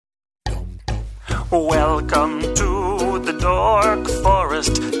Welcome to the Dork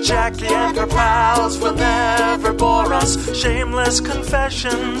Forest. Jackie and her pals will never bore us. Shameless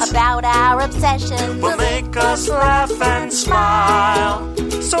confessions about our obsession will make us laugh and smile.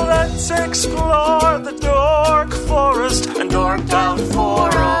 So let's explore the Dork Forest and dork out for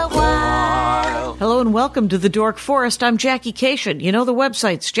a while. Hello and welcome to the Dork Forest. I'm Jackie Cation. You know the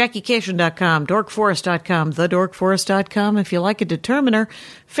websites, JackieCation.com, DorkForest.com, TheDorkForest.com. If you like a determiner,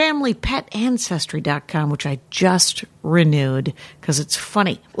 FamilyPetAncestry.com, which I just renewed because it's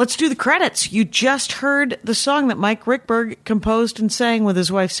funny. Let's do the credits. You just heard the song that Mike Rickberg composed and sang with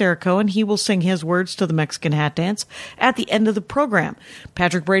his wife Sarah Cohen. He will sing his words to the Mexican Hat Dance at the end of the program.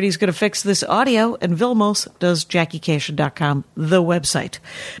 Patrick Brady's going to fix this audio, and Vilmos does JackieCation.com, the website.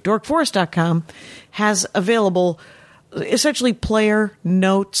 DorkForest.com has available essentially player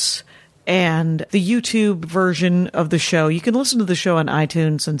notes and the YouTube version of the show. You can listen to the show on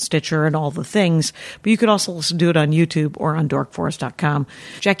iTunes and Stitcher and all the things, but you can also listen to it on YouTube or on DorkForest.com.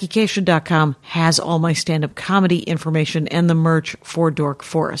 JackieCation.com has all my stand-up comedy information and the merch for Dork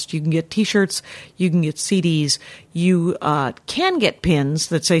Forest. You can get t-shirts, you can get CDs, you can get pins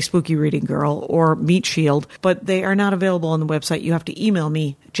that say Spooky Reading Girl or Meat Shield, but they are not available on the website. You have to email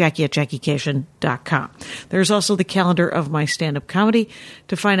me, Jackie@JackieCation.com. There's also the calendar of my stand-up comedy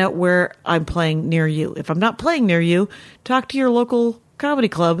to find out where I'm playing near you. If I'm not playing near you, talk to your local comedy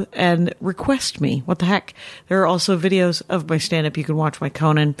club and request me. What the heck? There are also videos of my stand-up. You can watch my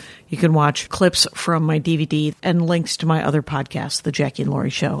Conan. You can watch clips from my DVD and links to my other podcasts, The Jackie and Laurie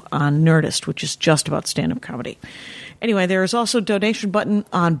Show on Nerdist, which is just about stand-up comedy. Anyway, there is also a donation button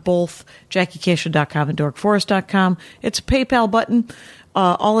on both JackieCation.com and DorkForest.com. It's a PayPal button.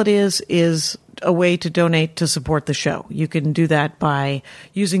 All it is a way to donate to support the show. You can do that by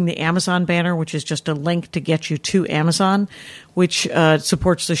using the Amazon banner, which is just a link to get you to Amazon, which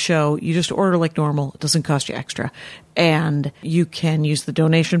supports the show. You just order like normal. It doesn't cost you extra. And you can use the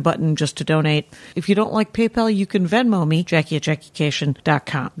donation button just to donate. If you don't like PayPal, you can Venmo me,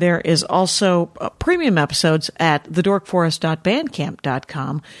 Jackie@JackieCation.com. There is also premium episodes at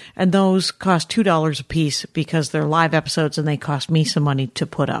thedorkforest.bandcamp.com, and those cost $2 a piece because they're live episodes and they cost me some money to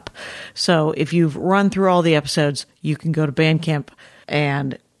put up. So if you've run through all the episodes, you can go to Bandcamp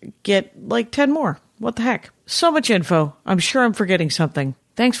and get like 10 more. What the heck? So much info. I'm sure I'm forgetting something.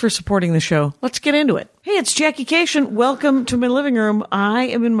 Thanks for supporting the show. Let's get into it. Hey, it's Jackie Cation. Welcome to my living room. I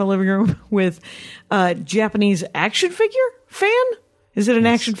am in my living room with a Japanese action figure fan. Is it an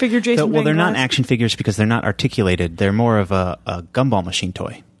action figure, Jason? Well, they're not action figures because they're not articulated. They're more of a gumball machine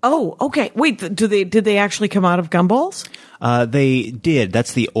toy. Oh, okay. Wait, did they actually come out of gumballs? They did.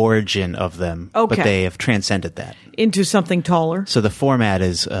 That's the origin of them. Okay. But they have transcended that Into something taller? So the format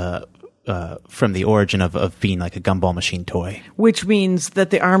is from the origin of being like a gumball machine toy. Which means that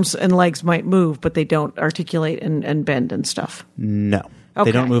the arms and legs might move, but they don't articulate and bend and stuff. No. Okay.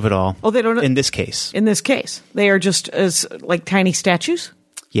 They don't move at all. Oh, they don't? In this case. In this case. They are just as like tiny statues?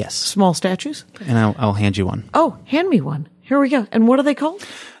 Yes. Small statues? And I'll hand you one. Oh, hand me one. Here we go. And what are they called?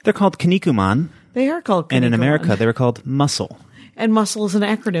 They're called Kinnikuman. They are called Kinnikuman. And in America, they were called Muscle. And muscle is an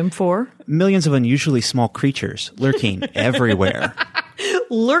acronym for? Millions of unusually small creatures lurking everywhere.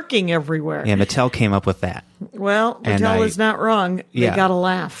 Lurking everywhere. Yeah, Mattel came up with that. Well, Mattel is not wrong. They got to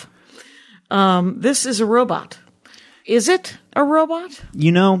laugh. This is a robot. Is it a robot?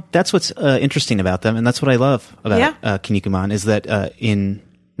 You know, that's what's interesting about them, and that's what I love about Kinnikuman, is that in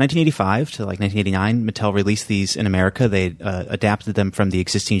 1985 to like 1989, Mattel released these in America. They adapted them from the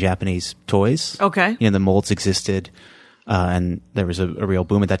existing Japanese toys. Okay. You know, the molds existed. And there was a real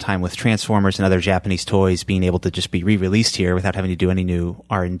boom at that time with Transformers and other Japanese toys being able to just be re-released here without having to do any new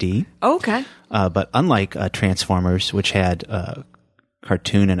R&D. Okay. But unlike Transformers, which had a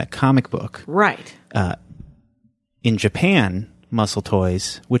cartoon and a comic book. Right. In Japan, muscle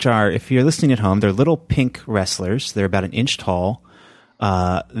toys, which are, if you're listening at home, they're little pink wrestlers. They're about an inch tall.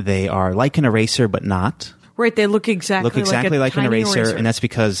 They are like an eraser, but not. Right. They look exactly like an eraser. And that's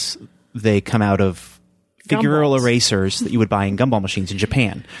because they come out of figural erasers that you would buy in gumball machines in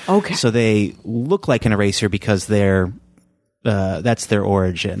Japan. Okay. So they look like an eraser because they're that's their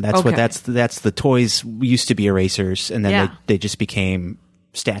origin. That's what that's the toys used to be erasers, and then they just became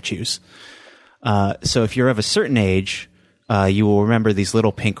statues. So if you're of a certain age, you will remember these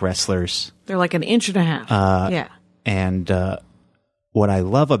little pink wrestlers. They're like an inch and a half. And what I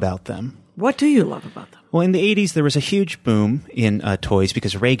love about them. What do you love about them? Well, in the 80s, there was a huge boom in toys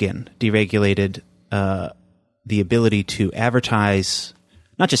because Reagan deregulated the ability to advertise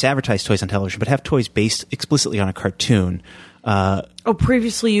not just advertise toys on television, but have toys based explicitly on a cartoon.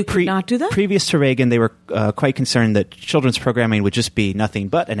 Previously you could not do that? Previous to Reagan, they were quite concerned that children's programming would just be nothing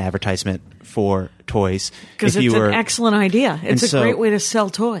but an advertisement for toys. Because it's an excellent idea. It's a great way to sell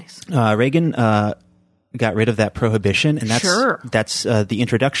toys. Reagan got rid of that prohibition, and that's the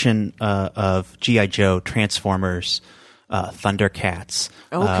introduction of G.I. Joe, Transformers, Thundercats,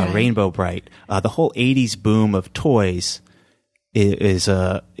 Rainbow Bright. The whole 80s boom of toys is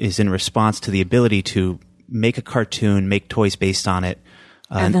in response to the ability to make a cartoon, make toys based on it,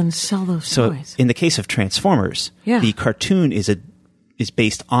 and then sell those toys. So in the case of Transformers, the cartoon is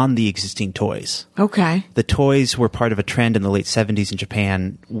based on the existing toys. Okay. The toys were part of a trend in the late 70s in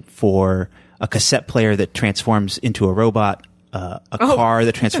Japan for a cassette player that transforms into a robot, car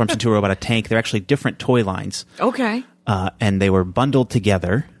that transforms into a robot, a tank. They're actually different toy lines. Okay. And they were bundled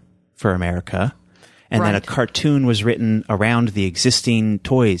together for America. And then a cartoon was written around the existing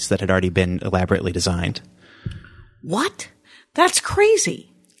toys that had already been elaborately designed. What? That's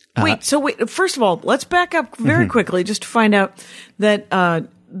crazy. Wait, first of all, let's back up very quickly just to find out that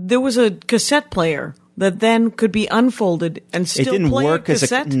there was a cassette player that then could be unfolded and still it didn't play work a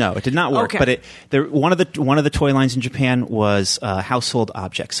cassette? No, it did not work. Okay. But one of the toy lines in Japan was household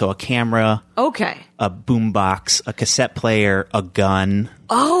objects. So a camera, a boombox, a cassette player, a gun.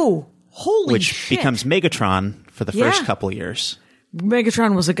 Oh, holy which shit. becomes Megatron for the first couple of years.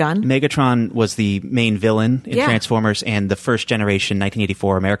 Megatron was a gun? Megatron was the main villain in Transformers, and the first generation,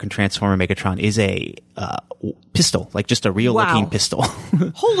 1984 American Transformer Megatron is a pistol, like just a real-looking pistol.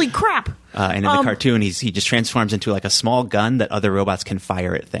 Holy crap! And in the cartoon, he just transforms into like a small gun that other robots can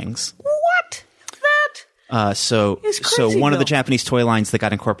fire at things. What? That so one of the Japanese toy lines that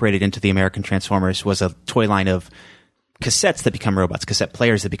got incorporated into the American Transformers was a toy line of cassettes that become robots, cassette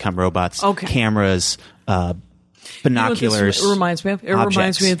players that become robots, cameras, binoculars. It reminds me of? It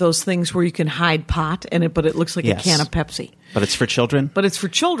reminds me of those things where you can hide pot in it, but it looks like a can of Pepsi. But it's for children.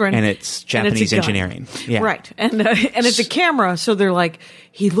 And it's Japanese engineering. Yeah. Right. And it's a camera, so they're like,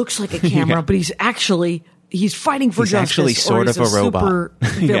 he looks like a camera, but he's fighting for justice. He's actually sort of a robot. Super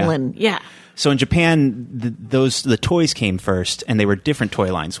villain. Yeah. So in Japan, the toys came first, and they were different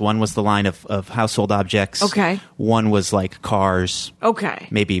toy lines. One was the line of household objects. Okay. One was like cars. Okay.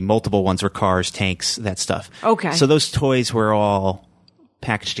 Maybe multiple ones were cars, tanks, that stuff. Okay. So those toys were all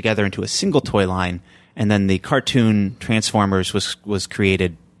packaged together into a single toy line, and then the cartoon Transformers was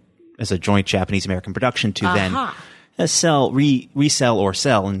created as a joint Japanese-American production to then resell or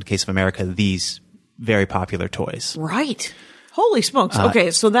sell, in the case of America, these very popular toys. Right. Holy smokes.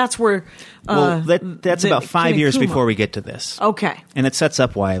 Okay, so that's where... that's about 5 years before we get to this. Okay. And it sets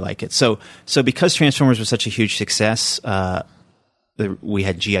up why I like it. So because Transformers was such a huge success, we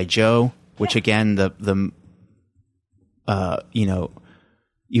had G.I. Joe, which again,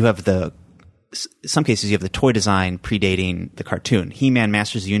 you have some cases you have the toy design predating the cartoon. He-Man,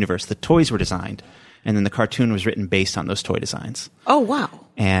 Masters of the Universe, the toys were designed, and then the cartoon was written based on those toy designs. Oh, wow.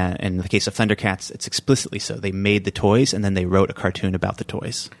 And in the case of Thundercats, it's explicitly so. They made the toys, and then they wrote a cartoon about the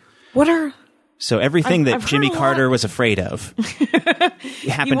toys. So everything that Jimmy Carter was afraid of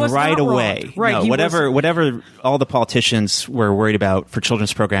happened right away. Right. No, whatever all the politicians were worried about for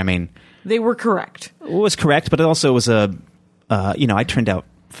children's programming. They were correct. It was correct, but it also was I turned out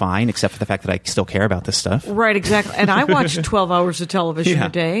fine, except for the fact that I still care about this stuff. Right, exactly. And I watched 12 hours of television a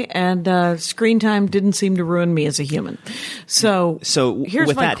day, and screen time didn't seem to ruin me as a human. So here's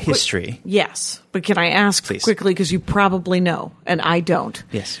with my that history. Yes, but can I ask quickly, because you probably know, and I don't.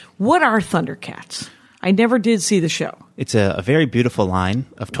 Yes. What are Thundercats? I never did see the show. It's a very beautiful line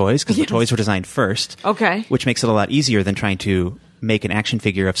of toys, because the toys were designed first. Okay. Which makes it a lot easier than trying to make an action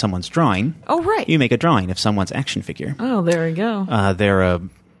figure of someone's drawing. Oh, right. You make a drawing of someone's action figure. Oh, there you go. They're a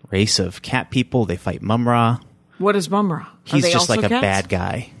race of cat people. They fight Mum-Ra. What is Mum-Ra? He's just like a cats? bad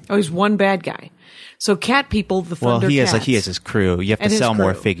guy. Oh, he's one bad guy. So cat people, the Thundercats. Well, he has his crew. You have to sell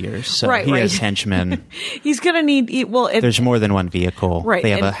more figures. So he has henchmen. He's going to need... there's more than one vehicle. Right.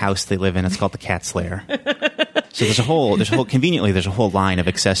 They have a house they live in. It's called the Cat's Lair. So there's a whole line of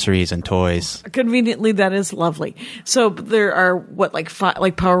accessories and toys. Conveniently, that is lovely. So there are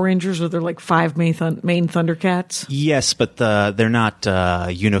like Power Rangers, or there like 5 main Thundercats? Yes, but they're not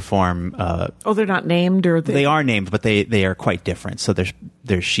uniform. They're not named, or they are named, but they are quite different. So there's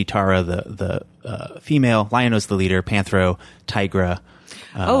Shitara, the female, Lion-O's the leader, Panthro, Tigra.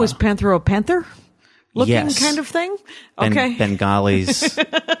 Is Panthro a panther looking kind of thing? Okay, Bengalis.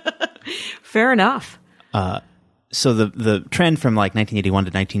 Fair enough. So the trend from like 1981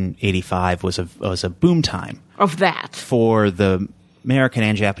 to 1985 was a boom time of that for the American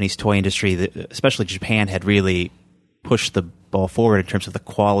and Japanese toy industry. Especially Japan had really pushed the ball forward in terms of the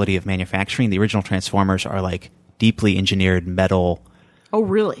quality of manufacturing. The original Transformers are like deeply engineered metal. Oh,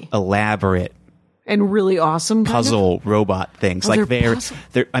 really? Elaborate and really awesome puzzle robot things. Like they're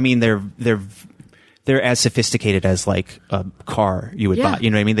as sophisticated as like a car you would buy.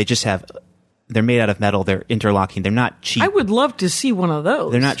 You know what I mean? They're made out of metal. They're interlocking. They're not cheap. I would love to see one of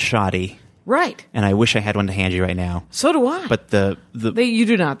those. They're not shoddy. Right. And I wish I had one to hand you right now. So do I. But you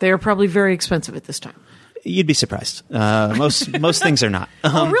do not. They are probably very expensive at this time. You'd be surprised. Most things are not.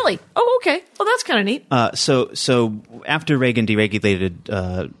 Oh, really? Oh, okay. Well, that's kind of neat. So after Reagan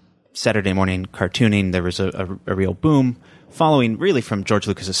deregulated Saturday morning cartooning, there was a real boom following really from George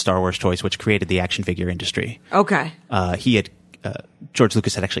Lucas's Star Wars toys, which created the action figure industry. Okay. George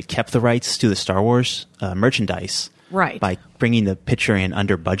Lucas had actually kept the rights to the Star Wars merchandise, right, by bringing the picture in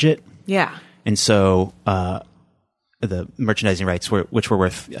under budget. Yeah. And so the merchandising rights which were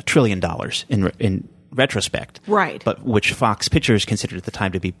worth $1 trillion in retrospect, right, but which Fox Pictures considered at the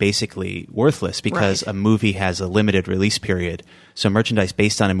time to be basically worthless because a movie has a limited release period. So merchandise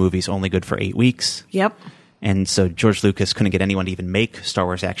based on a movie is only good for 8 weeks. Yep. And so George Lucas couldn't get anyone to even make Star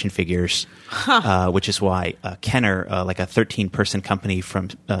Wars action figures, which is why Kenner, like a 13-person company from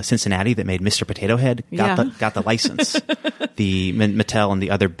Cincinnati that made Mr. Potato Head, got the license. The Mattel and the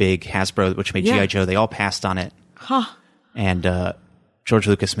other big Hasbro, which made G.I. Joe, they all passed on it. And George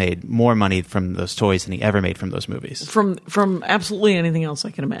Lucas made more money from those toys than he ever made from those movies. From absolutely anything else I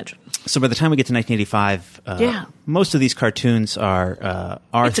can imagine. So by the time we get to 1985, most of these cartoons are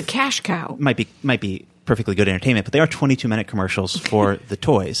it's a cash cow. Might be perfectly good entertainment, but they are 22-minute commercials for the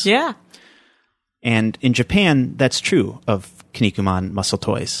toys. Yeah. And in Japan, that's true of Kinnikuman muscle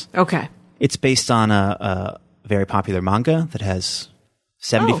toys. Okay. It's based on a very popular manga that has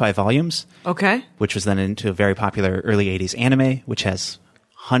 75 volumes. Okay. Which was then into a very popular early 80s anime, which has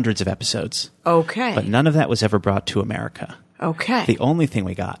hundreds of episodes. Okay. But none of that was ever brought to America. Okay. The only thing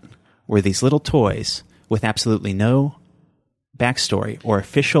we got were these little toys with absolutely no backstory or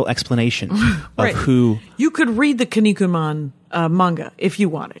official explanation of who... You could read the Kinnikuman manga if you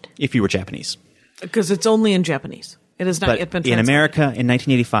wanted. If you were Japanese. Because it's only in Japanese. It has not yet been translated. In America, in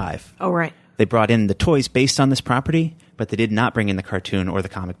 1985... Oh, right. They brought in the toys based on this property, but they did not bring in the cartoon or the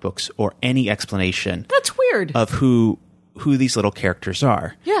comic books or any explanation. That's weird. Of who these little characters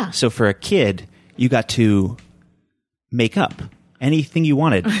are. Yeah. So for a kid, you got to make up anything you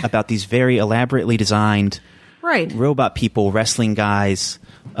wanted about these very elaborately designed robot people, wrestling guys.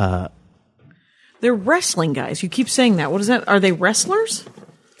 They're wrestling guys. You keep saying that. What is that? Are they wrestlers?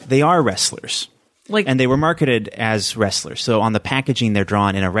 They are wrestlers. And they were marketed as wrestlers. So on the packaging, they're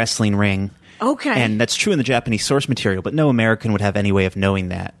drawn in a wrestling ring. Okay. And that's true in the Japanese source material, but no American would have any way of knowing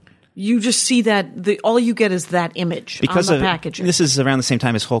that. You just see that, all you get is that image because on the packaging. This is around the same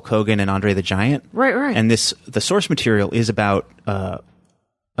time as Hulk Hogan and Andre the Giant. Right. And the source material is about a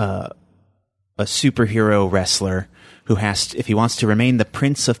superhero wrestler who if he wants to remain the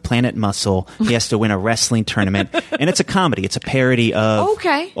Prince of Planet Muscle, he has to win a wrestling tournament. And it's a comedy. It's a parody of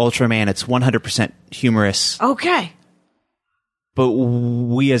Ultraman. It's 100% humorous. Okay. But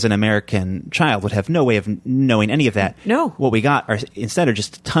we as an American child would have no way of knowing any of that. No. What we got are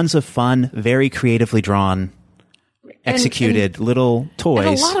just tons of fun, very creatively drawn, executed little toys.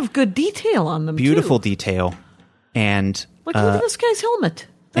 And a lot of good detail on them, Beautiful detail. And look at this guy's helmet.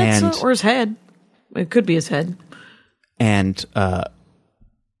 Or his head. It could be his head. And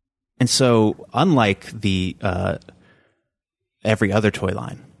so unlike the every other toy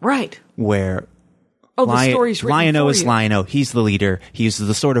line. Right. Where the story's written Lion-O for is you. Lion-O. He's the leader. He uses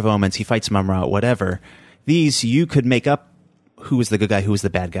the Sword of Omens. He fights Mumra, whatever. These, you could make up who was the good guy, who was the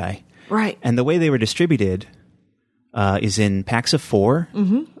bad guy. Right. And the way they were distributed is in packs of 4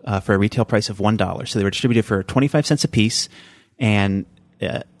 for a retail price of $1. So they were distributed for 25 cents a piece, and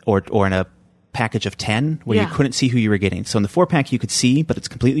or in a package of 10 where you couldn't see who you were getting. So in the 4-pack you could see, but it's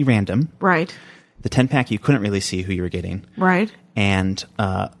completely random. Right. The 10-pack you couldn't really see who you were getting. Right. And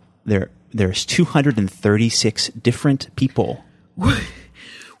there's 236 different people.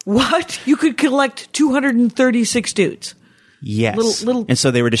 What? You could collect 236 dudes? Yes. Little. And so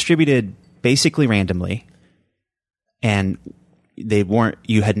they were distributed basically randomly, and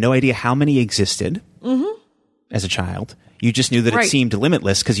you had no idea how many existed as a child. You just knew that it seemed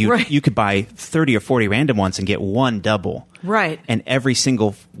limitless because you could buy 30 or 40 random ones and get one double. Right. And every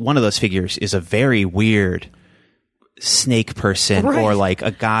single one of those figures is a very weird snake person or like a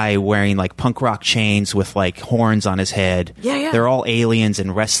guy wearing like punk rock chains with like horns on his head. Yeah. They're all aliens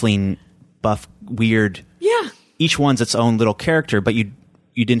and wrestling buff weird. Yeah. Each one's its own little character, but you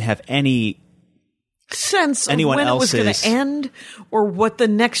didn't have any sense of anyone when else's, it was going to end or what the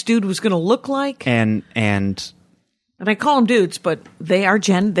next dude was going to look like. And And I call them dudes, but they are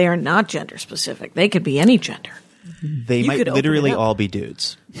not gender specific. They could be any gender. They might literally all be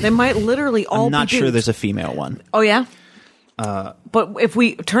dudes. They might literally all be dudes. I'm not sure there's a female one. Oh, yeah? But if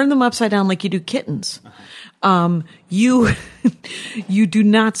we turn them upside down like you do kittens, you do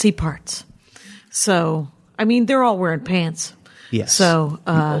not see parts. So, I mean, they're all wearing pants. Yes. So,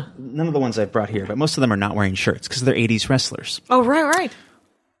 none of the ones I've brought here, but most of them are not wearing shirts because they're 80s wrestlers. Oh, right.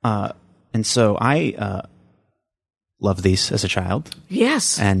 And so I loved these as a child.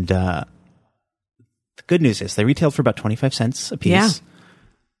 Yes. And the good news is they retailed for about 25 cents a piece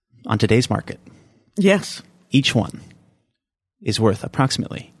on today's market. Yes. Each one is worth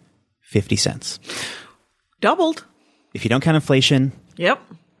approximately 50 cents. Doubled. If you don't count inflation. Yep.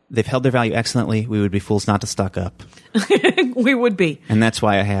 They've held their value excellently. We would be fools not to stock up. We would be. And that's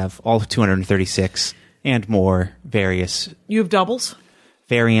why I have all 236 and more various. You have doubles?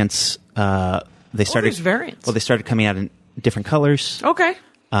 Variants. There's variants. Well, they started coming out in different colors. Okay.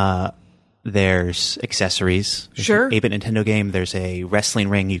 There's accessories. There's Sure. an 8-bit Nintendo game. There's a wrestling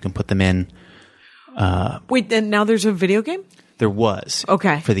ring you can put them in. Wait, and now there's a video game? There was.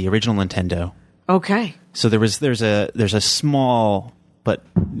 Okay. For the original Nintendo. Okay. So there's a small, but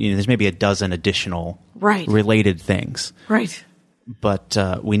there's maybe a dozen additional related things. Right. But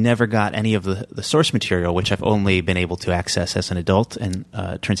we never got any of the source material, which I've only been able to access as an adult, and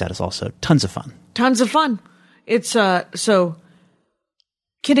it turns out is also tons of fun. Tons of fun. It's so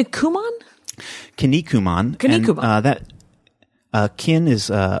Kinnikuman? Kinnikuman. Kinnikuman. Kin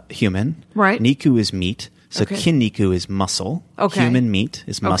is human. Right. Niku is meat. So Okay. Kinniku is muscle. Okay. Human meat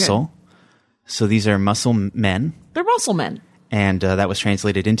is muscle. So these are muscle men. They're muscle men. And that was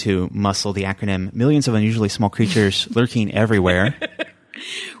translated into muscle, the acronym Millions of Unusually Small Creatures Lurking Everywhere.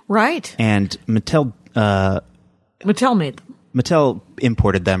 Right. And Mattel made them. Mattel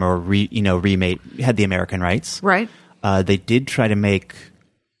imported them or remade, had the American rights. Right. They did try to make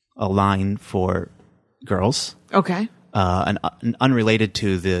a line for girls. Okay. An unrelated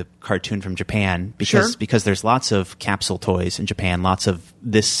to the cartoon from Japan because there's lots of capsule toys in Japan, lots of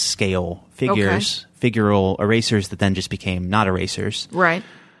this scale figures, figural erasers that then just became not erasers. Right.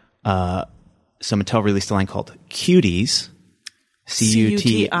 So Mattel released a line called Cuties,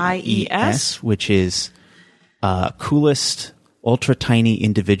 Cuties, which is coolest ultra tiny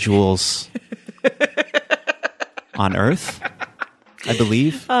individuals on Earth. I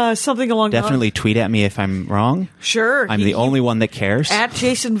believe. Something along Definitely tweet at me if I'm wrong. Sure. I'm the only one that cares. At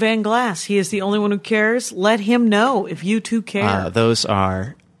Jason Van Glass. He is the only one who cares. Let him know if you too care. Those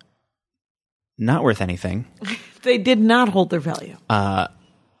are not worth anything. They did not hold their value.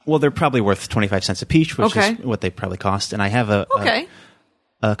 Well, they're probably worth 25 cents a piece, which is what they probably cost. And I have a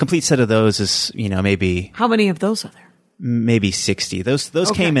complete set of those is, maybe... How many of those are there? Maybe 60. Those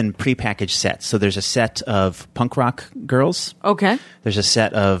came in prepackaged sets. So there's a set of punk rock girls. Okay. There's a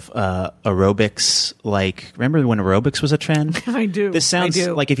set of aerobics. Remember when aerobics was a trend? I do. This sounds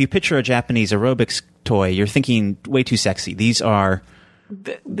like if you picture a Japanese aerobics toy, you're thinking way too sexy. These are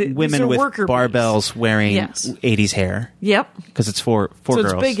women with barbells wearing 80s hair. Yep. Because it's for girls.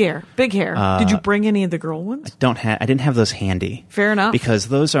 So it's big hair. Big hair. Did you bring any of the girl ones? I didn't have those handy. Fair enough. Because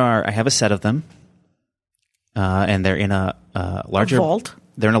those are, I have a set of them. And they're in a larger vault.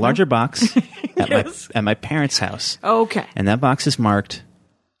 They're in a larger box at my parents' house. Oh, okay. And that box is marked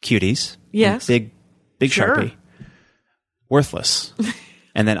Cuties. Yes. Big Sharpie. Worthless.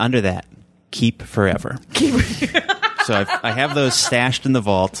 And then under that, Keep Forever. So I have those stashed in the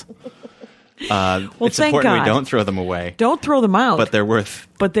vault. It's important we don't throw them away. Don't throw them out. But they're worth.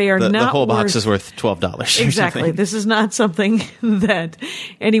 But they are not. The whole box is worth $12. Exactly. This is not something that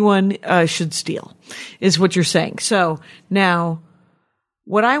anyone should steal, is what you're saying. So now,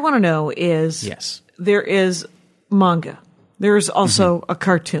 what I want to know is, there is manga. There is also a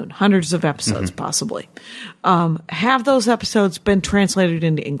cartoon, hundreds of episodes possibly. Have those episodes been translated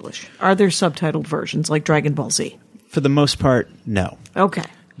into English? Are there subtitled versions like Dragon Ball Z? For the most part, no. Okay.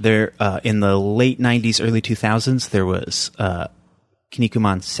 There, in the late 90s, early 2000s, there was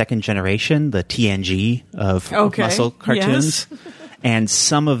Kinnikuman's second generation, the TNG of muscle cartoons. Yes. And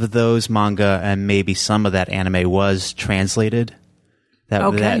some of those manga and maybe some of that anime was translated.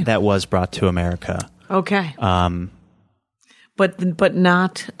 That was brought to America. Okay. But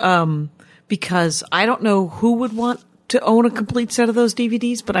not because I don't know who would want to own a complete set of those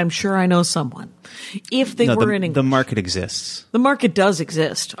DVDs, but I'm sure I know someone. If they were in English. The market exists. The market does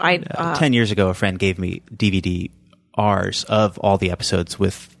exist. 10 years ago, a friend gave me DVD-Rs of all the episodes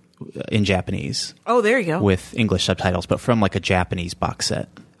in Japanese. Oh, there you go. With English subtitles, but from like a Japanese box set.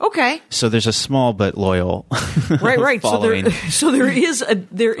 Okay. So there's a small but loyal Right. following. So there is I'm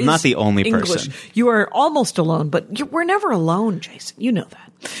not the only English. person. You are almost alone, but we're never alone, Jason. You know that.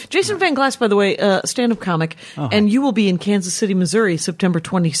 Jason Van Glass, by the way, stand-up comic, and you will be in Kansas City, Missouri, September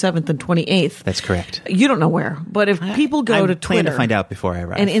 27th and 28th. That's correct. You don't know where, but if people go to Twitter, plan to find out before I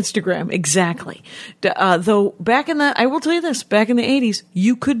arrive. and Instagram, exactly. Though I will tell you this: back in the 80s,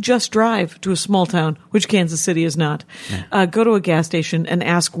 you could just drive to a small town, which Kansas City is not. Yeah. Go to a gas station and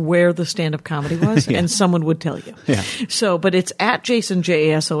ask where the stand-up comedy was, Yeah. and someone would tell you. Yeah. So, but it's at Jason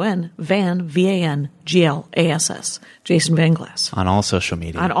Jason Van Vanglass, Jason Van Glass on all social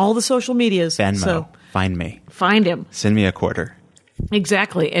media. on all the social medias. Venmo. So Find me. find him. Send me a quarter.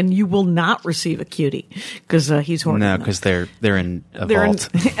 Exactly, and you will not receive a cutie because he's hoarding No, them. because they're in a They're vault.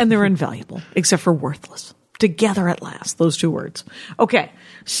 and they're invaluable, except for worthless. Together at last, those two words. Okay,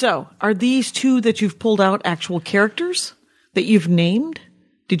 so are these two that you've pulled out actual characters that you've named?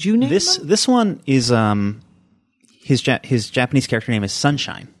 Did you name them? This one is his Japanese character name is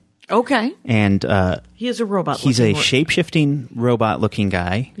Sunshine, Okay, and he is a robot. he's a shape-shifting robot-looking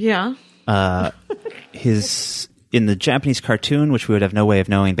guy. Yeah. In the Japanese cartoon, which we would have no way of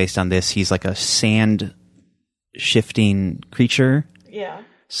knowing based on this, he's like a sand shifting creature. Yeah.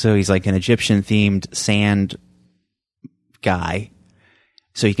 So he's like an Egyptian themed sand guy.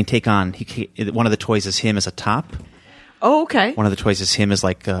 So he can take on one of the toys is him as a top. Oh, okay. One of the toys is him as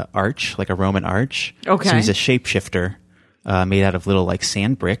like a arch, like a Roman arch. Okay. So he's a shapeshifter made out of little like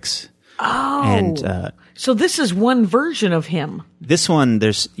sand bricks. Oh. And so this is one version of him. this one,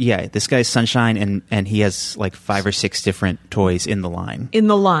 this guy's Sunshine, and he has like 5 or 6 different toys in the line. In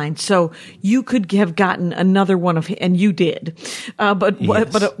the line. So you could have gotten another one of him, and you did. But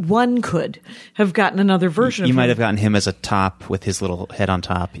Yes. one could have gotten another version of You him. might have gotten him as a top with his little head on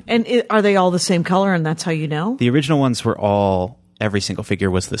top. And are they all the same color, and that's how you know? The original ones were every single figure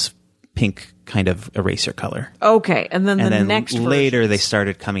was this pink kind of eraser color. Okay, and then And the then next later versions. they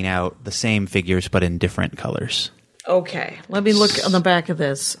started coming out the same figures but in different colors. Okay, let me look on the back of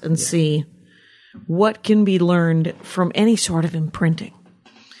this and see what can be learned from any sort of imprinting.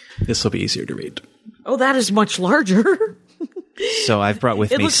 This will be easier to read. Oh, that is much larger. So I've brought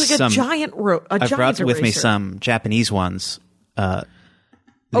with It me looks like some. a giant I've brought eraser. with me some Japanese ones.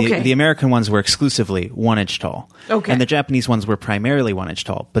 Okay. The American ones were exclusively 1 inch tall. Okay. And the Japanese ones were primarily 1 inch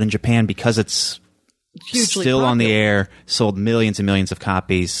tall. But in Japan, because it's Hugely still on the popular. air, sold millions and millions of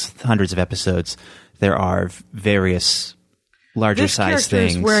copies, hundreds of episodes, there are various larger This size character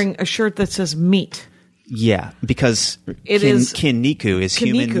things. is wearing a shirt that says meat. Yeah, because It is- kinniku is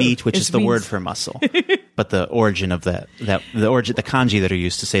human Kinniku meat, which is the means- word for muscle. But the origin of the kanji that are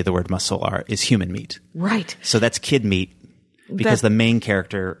used to say the word muscle is human meat. Right. So that's kid meat, because That- the main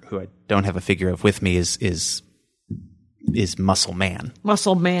character, who I don't have a figure of with me, is Muscle Man.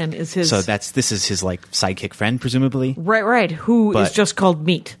 Muscle Man is his. So this is his like sidekick friend, presumably. right. Who is But- just called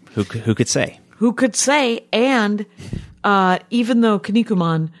meat. Who could say? Who could say? And even though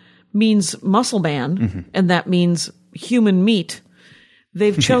Kinnikuman means muscle man, Mm-hmm. and that means human meat,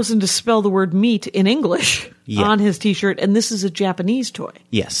 they've chosen to spell the word meat in English Yeah. on his T-shirt, and this is a Japanese toy.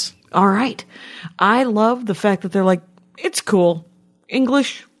 Yes. All right. I love the fact that they're like, it's cool.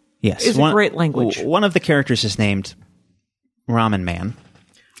 English Yes. is a great language. One of the characters is named Ramen Man,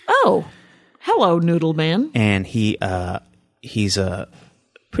 Oh, hello, Noodle Man. and he's a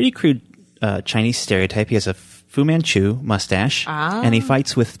pretty crude Chinese stereotype. He has a Fu Manchu mustache, and he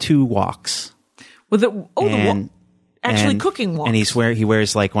fights with 2 woks. With the actually and- cooking woks. And he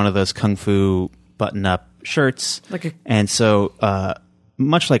wears like one of those kung fu button-up shirts. And so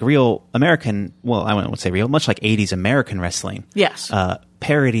much like real American, well, I won't say real, much like 80s American wrestling. Yes.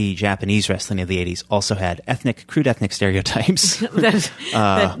 Parody Japanese wrestling of the 80s also had crude ethnic stereotypes.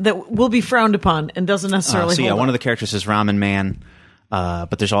 that will be frowned upon and doesn't necessarily. So yeah, hold one up. of the characters is Ramen Man,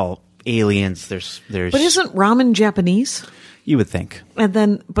 but there's all aliens. There's. But isn't ramen Japanese? You would think. And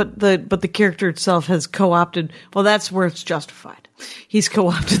then, but the character itself has co-opted. Well, that's where it's justified. He's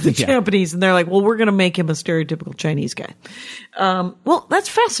co-opted the Yeah. Japanese, and they're like, "Well, we're going to make him a stereotypical Chinese guy." Well, that's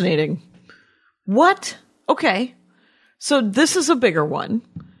fascinating. What? Okay, so this is a bigger one,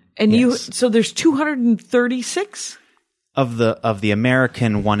 and Yes. so there's 236. Of the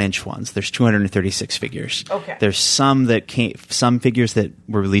American 1 inch ones, there's 236 figures. Okay. There's some figures that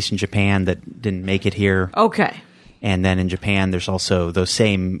were released in Japan that didn't make it here. Okay. And then in Japan, there's also those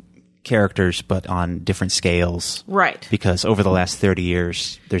same characters, but on different scales. Right. Because over the last 30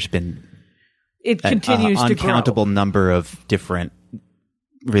 years, there's been It continues an to grow. uncountable number of different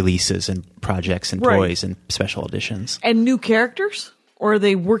releases and projects and Right. toys and special editions. And new characters? Or are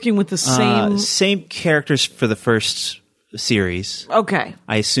they working with the same? Same characters for the first series. Okay.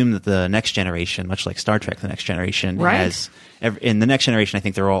 I assume that the Next Generation, much like Star Trek, the Next Generation Right. in the Next Generation, I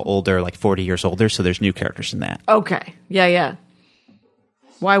think they're all older, like 40 years older, so there's new characters in that. Okay. Yeah.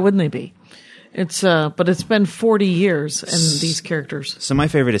 Why wouldn't they be? But it's been 40 years and these characters. So my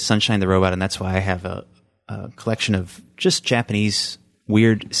favorite is Sunshine the Robot, and that's why I have a collection of just Japanese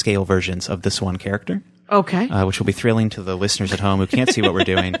weird scale versions of this one character. Okay. Which will be thrilling to the listeners at home who can't see what we're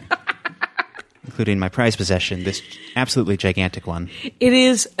doing, including my prized possession, this absolutely gigantic one. It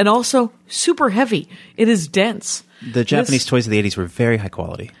is, and also super heavy. It is dense. The Japanese toys of the 80s were very high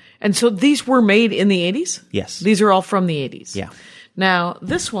quality. And so these were made in the 80s? Yes. These are all from the 80s? Yeah. Now,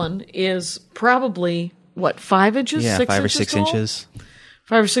 this one is probably, 5 inches? Yeah, 6 5 or inches 6 tall? inches.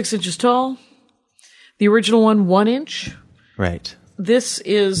 5 or 6 inches tall. The original one, 1 inch. Right. This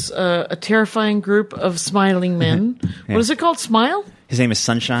is a terrifying group of smiling men. Yeah. What is it called? Smile? His name is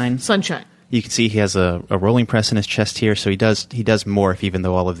Sunshine. Sunshine. You can see he has a rolling press in his chest here, so he does morph, even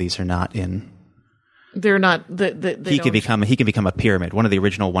though all of these are not in. They're not. He can become a pyramid. One of the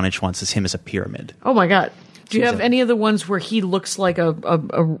original 1-inch ones is him as a pyramid. Oh my God! Do you have any of the ones where he looks like a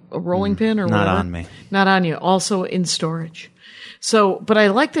rolling pin or not whatever? Not on me. Not on you. Also in storage. So, but I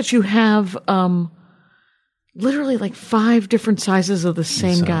like that you have literally like 5 different sizes of the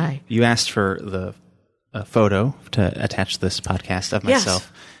same guy. You asked for the photo to attach this podcast of myself,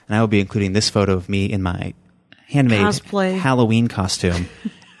 Yes. and I will be including this photo of me in my handmade Cosplay. Halloween costume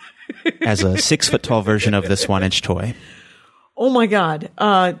as a 6-foot-tall version of this 1-inch toy. Oh my God!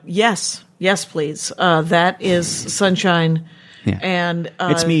 Yes, please. That is Sunshine, Yeah. and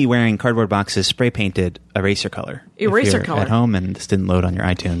It's me wearing cardboard boxes, spray painted eraser color. Eraser if you're color. at home and this didn't load on your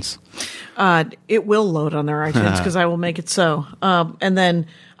iTunes. It will load on their iTunes because I will make it so. And then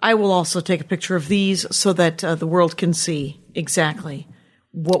I will also take a picture of these so that the world can see exactly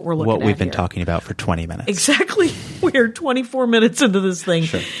what we're looking at. What we've been here. talking about for 20 minutes. Exactly. We're 24 minutes into this thing.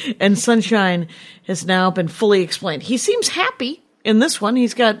 Sure. And Sunshine has now been fully explained. He seems happy in this one.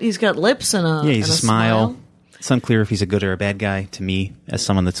 He's got lips and a Yeah, he's and a smile. It's unclear if he's a good or a bad guy to me, as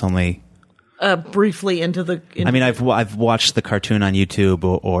someone that's only briefly into the. I mean, I've watched the cartoon on YouTube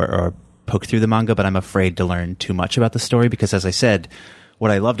or poked through the manga, but I'm afraid to learn too much about the story because, as I said, what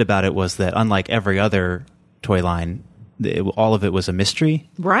I loved about it was that unlike every other toy line, all of it was a mystery,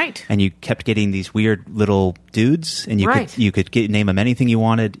 right? And you kept getting these weird little dudes, and you could name them anything you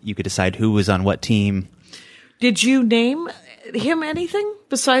wanted. You could decide who was on what team. Did you name him anything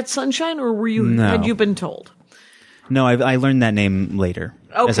besides Sunshine, or had you been told? No, I learned that name later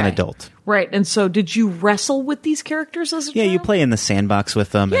as an adult. Right. And so did you wrestle with these characters as a child? You play in the sandbox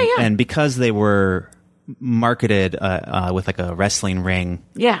with them. Yeah. And because they were marketed with like a wrestling ring,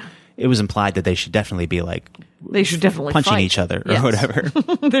 it was implied that they should definitely be punching fight. each other or whatever.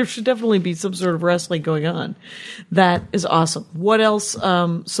 There should definitely be some sort of wrestling going on. That is awesome. What else?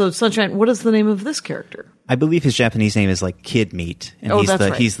 So Sunshine, what is the name of this character? I believe his Japanese name is like Kid Meat. And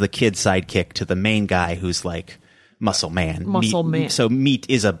he's the kid sidekick to the main guy who's like Muscle Man. Man. So meat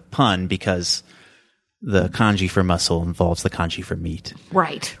is a pun because the kanji for muscle involves the kanji for meat.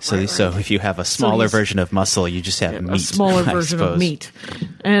 Right. So if you have a smaller version of muscle, you just have meat. A smaller version of meat.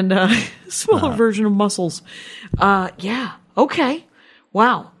 And smaller version of muscles. Yeah. Okay.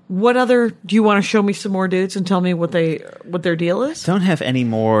 Wow. What other, do you want to show me some more dudes and tell me what their deal is? Don't have any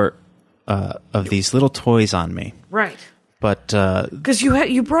more of these little toys on me. Right. But because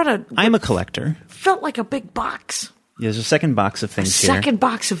you brought I'm a collector. Felt like a big box. There's a second box of things here. Second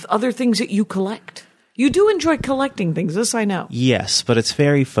box of other things that you collect. You do enjoy collecting things, this I know. Yes, but it's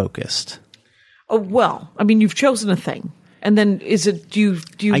very focused. Oh, well, I mean, you've chosen a thing. And then do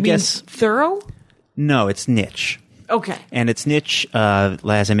you mean thorough? No, it's niche. Okay. And it's niche,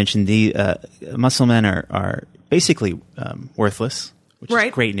 as I mentioned, the muscle men are basically worthless, which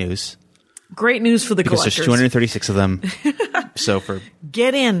is great news. Great news for the because collectors. There's 236 of them. So for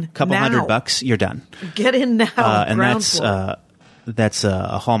get in a couple now. $100, you're done. Get in now. And that's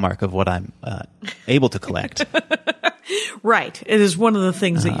a hallmark of what I'm able to collect. Right. It is one of the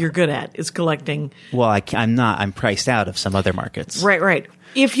things that you're good at is collecting. Well, I'm not. I'm priced out of some other markets. Right.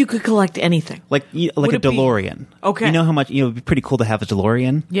 If you could collect anything, like a DeLorean. Okay. You know how much? It'd be pretty cool to have a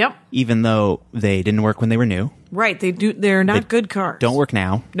DeLorean. Yep. Even though they didn't work when they were new. Right. They do. They're not good cars. Don't work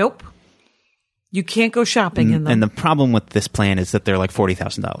now. Nope. You can't go shopping in them. And the problem with this plan is that they're like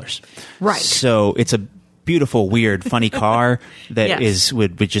 $40,000. Right. So it's a beautiful, weird, funny car that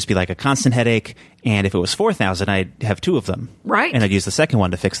would just be like a constant headache. And if it was $4,000, I'd have 2 of them. Right. And I'd use the second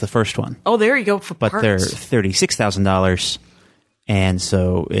one to fix the first one. Oh, there you go for but parts. They're $36,000, and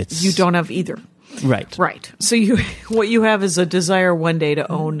so it's you don't have either. Right. So what you have is a desire one day to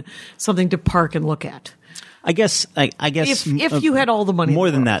own something to park and look at. I guess If you had all the money, more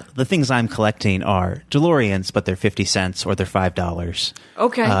in the than world. that, the things I'm collecting are DeLoreans, but they're 50 cents or they're $5.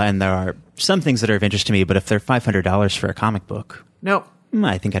 Okay. And there are some things that are of interest to me, but if they're $500 for a comic book, No.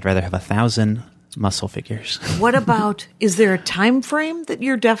 I think I'd rather have 1,000 muscle figures. What about, is there a time frame that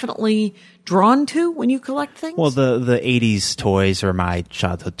you're definitely drawn to when you collect things? Well, the 80s toys are my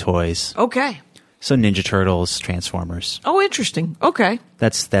childhood toys. Okay. So Ninja Turtles, Transformers. Oh, interesting. Okay.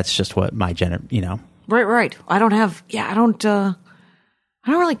 That's just what my Right. I don't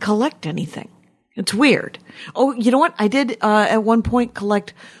really collect anything. It's weird. Oh, you know what? I did at one point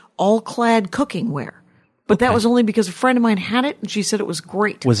collect all-clad cooking-ware. But that was only because a friend of mine had it, and she said it was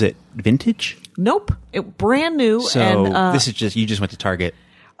great. Was it vintage? Nope. It brand new. So and, this is you just went to Target.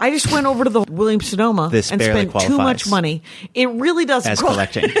 I just went over to the Williams-Sonoma and spent too much money. It really does. As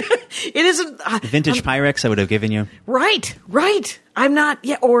collecting. It isn't. Vintage Pyrex I would have given you. Right. I'm not,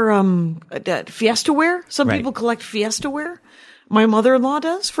 or Fiesta ware. Some people collect Fiesta ware. My mother-in-law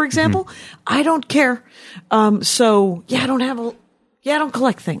does, for example. I don't care. I don't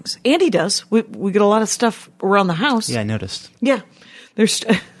collect things. Andy does. We get a lot of stuff around the house. Yeah, I noticed. Yeah.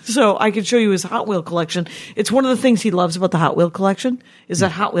 So I can show you his Hot Wheel collection. It's one of the things he loves about the Hot Wheel collection is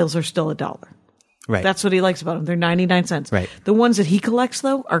that Hot Wheels are still $1. Right. That's what he likes about them. They're 99 cents. Right. The ones that he collects,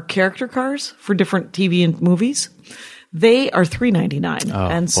 though, are character cars for different TV and movies. They are $3.99. Oh,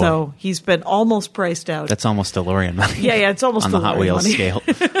 and boy. So he's been almost priced out. That's almost DeLorean money. Yeah, it's almost on the Hot Wheels money. scale.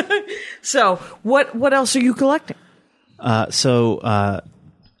 So what else are you collecting? Some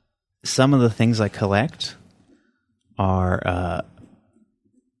of the things I collect are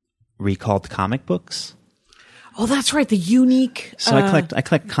recalled comic books. Oh, that's right. The unique. So I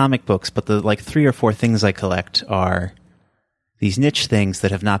collect comic books, but the 3 or 4 things I collect are these niche things that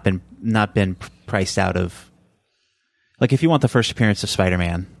have not been priced out of. Like if you want the first appearance of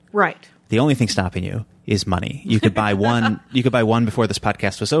Spider-Man, right? The only thing stopping you is money. You could buy one. You could buy one before this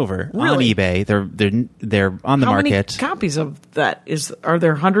podcast was over on eBay. They're on the market. How many copies of that are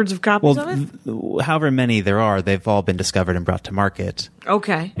there? Hundreds of copies of it? However many there are, they've all been discovered and brought to market.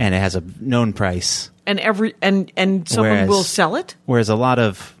 Okay. And it has a known price. And someone will sell it. Whereas a lot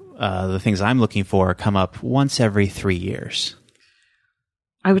of the things I'm looking for come up once every 3 years.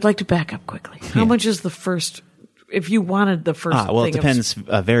 I would like to back up quickly. How much is the first? If you wanted the first well, thing it depends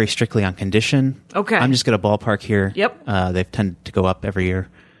very strictly on condition. Okay. I'm just going to ballpark here. Yep. They've tended to go up every year.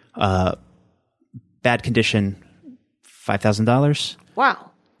 Bad condition, $5,000.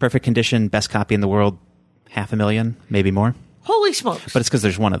 Wow. Perfect condition, best copy in the world, $500,000, maybe more. Holy smokes. But it's because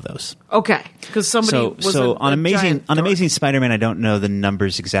there's one of those. Okay. Because somebody was on Amazing Spider-Man, I don't know the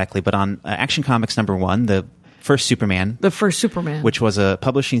numbers exactly, but on Action Comics #1, the first Superman. Which was a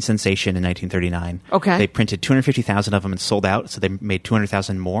publishing sensation in 1939. Okay. They printed 250,000 of them and sold out, so they made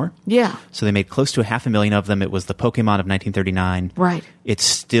 200,000 more. Yeah. So they made close to 500,000 of them. It was the Pokemon of 1939. Right.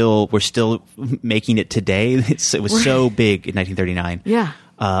 We're still making it today. It was so big in 1939. Yeah.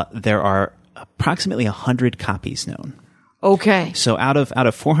 There are approximately 100 copies known. Okay. So out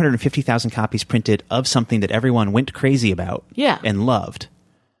of 450,000 copies printed of something that everyone went crazy about and loved,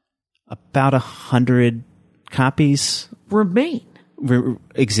 about 100 copies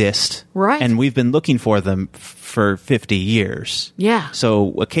exist. Right. And we've been looking for them for 50 years. Yeah.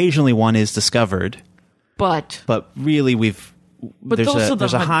 So occasionally one is discovered. But really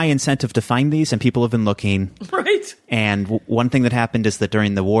there's a high incentive to find these, and people have been looking. Right. And one thing that happened is that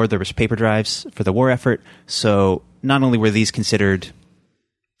during the war, there was paper drives for the war effort. So not only were these considered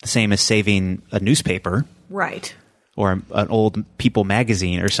the same as saving a newspaper. Right. Or an old People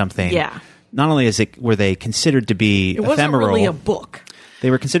magazine or something. Yeah. Not only were they considered to be ephemeral. It wasn't really a book. They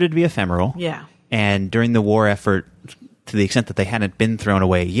were considered to be ephemeral. Yeah. And during the war effort, to the extent that they hadn't been thrown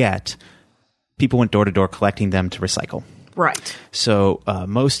away yet, people went door to door collecting them to recycle. Right. So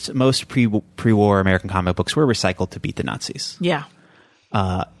most pre-war American comic books were recycled to beat the Nazis. Yeah.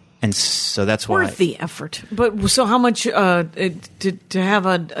 And so that's why worth the effort. But so how much to have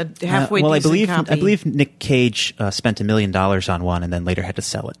a halfway decent copy? I believe Nick Cage spent $1 million on one and then later had to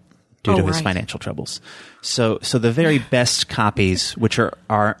sell it due to his financial troubles. So the very best copies, which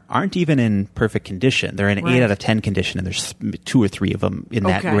aren't even in perfect condition, they're in 8 out of 10 condition, and there's 2 or 3 of them in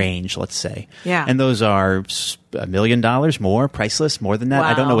that range, let's say. Yeah. And those are $1 million more, priceless, more than that. Wow.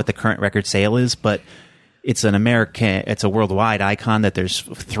 I don't know what the current record sale is, but it's a worldwide icon that there's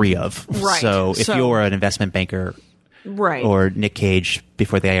 3 of. Right. So if you're an investment banker, or Nick Cage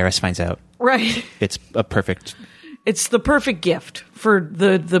before the IRS finds out, it's a perfect. It's the perfect gift for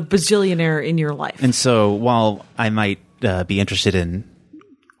the bazillionaire in your life. And so while I might be interested in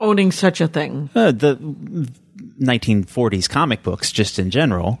owning such a thing, 1940s comic books just in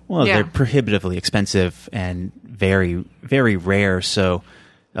general, well, they're prohibitively expensive and very, very rare. So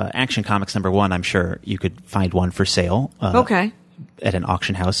Action Comics #1, I'm sure you could find one for sale. At an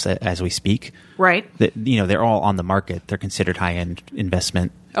auction house as we speak. Right. They're all on the market. They're considered high-end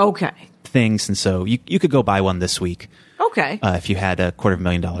investment things. And so you could go buy one this week. Okay. If you had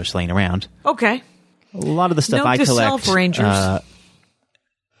 $250,000 laying around. Okay. A lot of the stuff I collect. Rangers.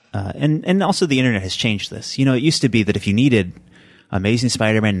 And also the internet has changed this. It used to be that if you needed Amazing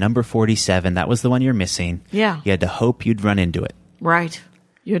Spider-Man #47, that was the one you're missing. Yeah. You had to hope you'd run into it. Right.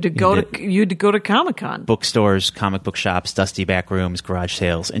 You had to go to Comic-Con. Bookstores, comic book shops, dusty back rooms, garage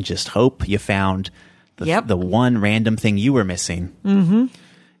sales, and just hope you found the one random thing you were missing. Mm-hmm.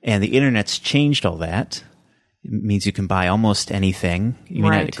 And the internet's changed all that. It means you can buy almost anything. You may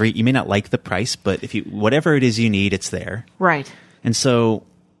not agree. You may not like the price, but whatever it is you need, it's there. Right. And so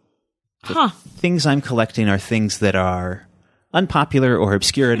the things I'm collecting are things that are unpopular or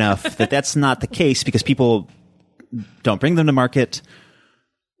obscure enough that that's not the case because people don't bring them to market.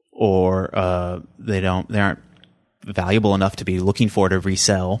 Or they aren't valuable enough to be looking for to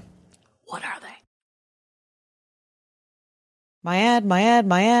resell. What are they? My ad.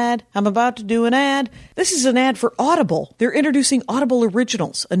 I'm about to do an ad. This is an ad for Audible. They're introducing Audible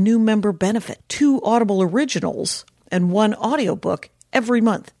Originals, a new member benefit. 2 Audible Originals and 1 audiobook every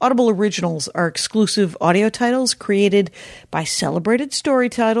month. Audible Originals are exclusive audio titles created by celebrated story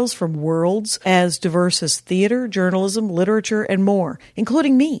titles from worlds as diverse as theater, journalism, literature, and more,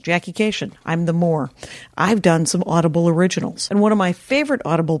 including me, Jackie Cation. I'm the more. I've done some Audible Originals. And one of my favorite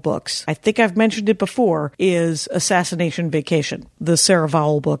Audible books, I think I've mentioned it before, is Assassination Vacation, the Sarah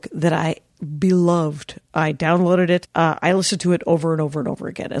Vowell book that I beloved. I downloaded it. I listened to it over and over and over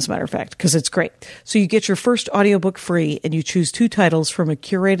again, as a matter of fact, because it's great. So you get your first audiobook free, and you choose 2 titles from a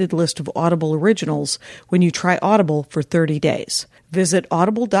curated list of Audible Originals when you try Audible for 30 days. Visit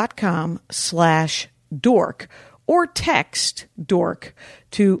audible.com/dork or text dork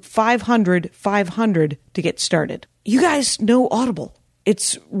to 500-500 to get started. You guys know Audible.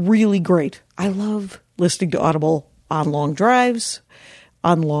 It's really great. I love listening to Audible on long drives,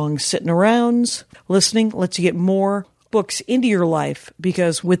 on long sitting arounds. Listening lets you get more books into your life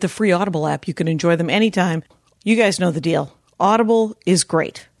because with the free Audible app, you can enjoy them anytime. You guys know the deal. Audible is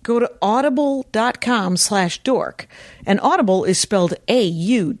great. Go to audible.com/dork. And Audible is spelled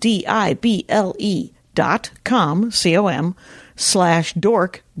AUDIBLE.com,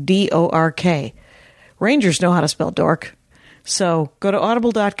 COM/dork, DORK. Rangers know how to spell dork. So go to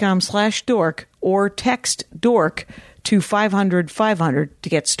audible.com/dork or text dork to 500-500 to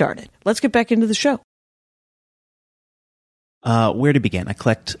get started. Let's get back into the show. Where to begin? I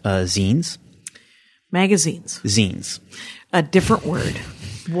collect zines. Magazines. Zines. A different word.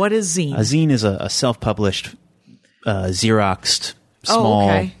 What is zine? A zine is a self-published, Xeroxed,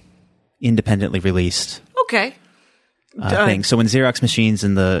 small, independently released thing. So when Xerox machines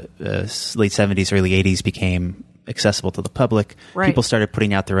in the late 70s, early 80s became accessible to the public, people started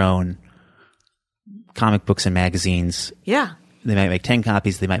putting out their own comic books and magazines. Yeah. They might make 10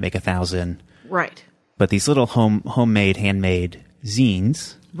 copies, they might make 1,000. Right. But these little homemade, handmade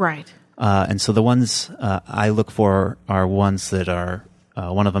zines. Right. And so the ones I look for are ones that are,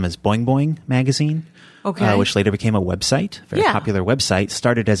 one of them is Boing Boing magazine, which later became a website, very popular website,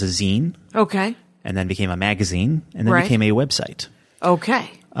 started as a zine. Okay. And then became a magazine, and then became a website. Okay.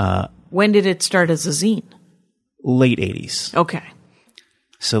 When did it start as a zine? Late 80s. Okay.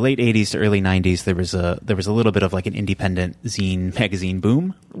 So late 80s to early 90s, there was a little bit of like an independent zine magazine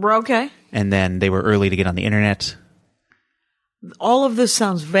boom. Okay. And then they were early to get on the internet. All of this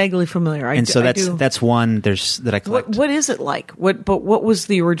sounds vaguely familiar. That's one that I collect. What is it like? But what was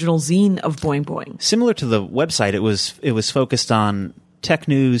the original zine of Boing Boing? Similar to the website, it was focused on tech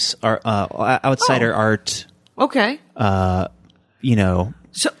news, outsider art. Okay. So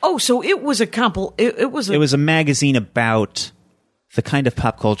it was a It was a magazine about the kind of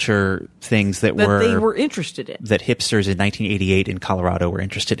pop culture things that they were interested in, that hipsters in 1988 in Colorado were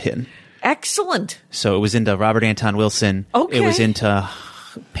interested in. Excellent. So it was into Robert Anton Wilson. Okay. It was into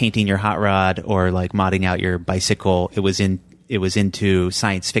painting your hot rod or like modding out your bicycle. It was into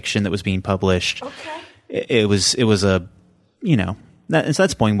science fiction that was being published. Okay. It was a, so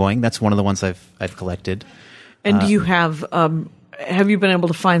that's Boing Boing. That's one of the ones I've collected. And do you have you been able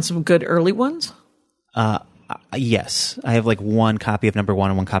to find some good early ones? Yes. I have like one copy of #1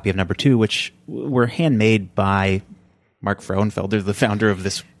 and one copy of #2, which were handmade by Mark Frauenfelder, the founder of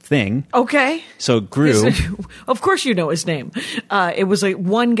this thing. Okay. So it grew. Of course you know his name. It was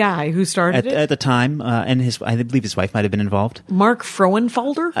one guy who started it. At the time, and I believe his wife might have been involved. Mark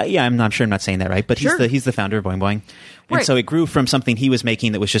Frohenfelder? Yeah, I'm not saying that right, but he's the founder of Boing Boing. And right. so it grew from something he was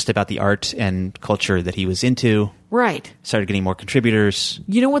making that was just about the art and culture that he was into. Right. Started getting more contributors.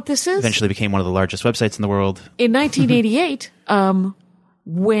 You know what this is? Eventually became one of the largest websites in the world. In 1988,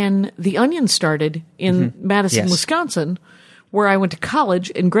 when The Onion started in Madison, Yes. Wisconsin, where I went to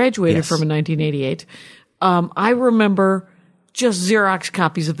college and graduated Yes. from in 1988, I remember just Xerox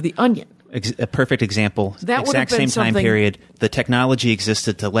copies of The Onion. A perfect example. That would have exact been same time something- period. The technology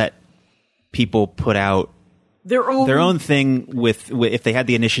existed to let people put out Their own thing with if they had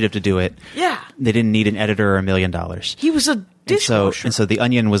the initiative to do it. Yeah. They didn't need an editor or $1 million. He was a dishwasher. And so The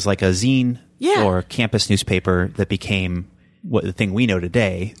Onion was like a zine Yeah. or campus newspaper that became the thing we know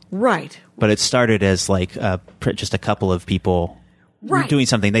today. Right. But it started as like just a couple of people Right. doing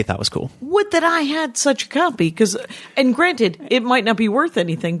something they thought was cool. Would that I had such a copy, and granted, it might not be worth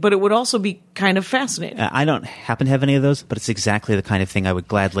anything, but it would also be kind of fascinating. I don't happen to have any of those, but it's exactly the kind of thing I would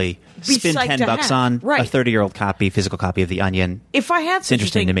gladly Be spend psyched to $10 have. on. Right. A 30-year-old physical copy of The Onion. If I had such a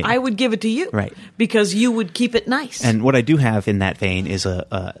interesting thing, to me. I would give it to you. Right. Because you would keep it nice. And what I do have in that vein is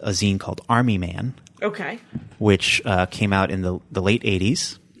a zine called Army Man, okay. which came out in the late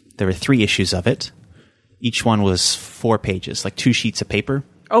 80s. There were 3 issues of it. Each one was 4 pages, like 2 sheets of paper.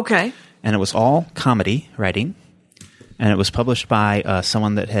 Okay. And it was all comedy writing. And it was published by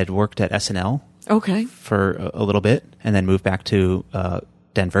someone that had worked at SNL Okay. for a little bit and then moved back to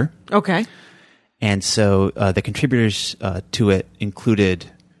Denver. Okay. And so the contributors to it included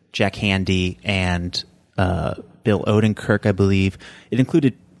Jack Handy and Bill Odenkirk, I believe. It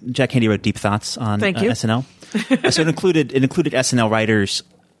included Jack Handy wrote Deep Thoughts on Thank you. SNL. So it included SNL writers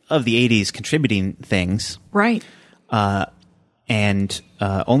of the 80s contributing things. Right. And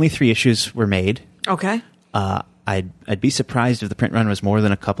only 3 issues were made. Okay. I'd be surprised if the print run was more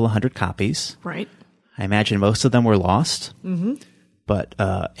than a couple of hundred copies. Right. I imagine most of them were lost. Mm-hmm. But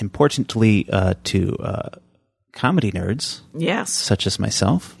importantly to comedy nerds, Yes. such as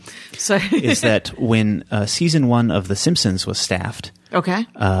myself, So is that when season 1 of The Simpsons was staffed, okay.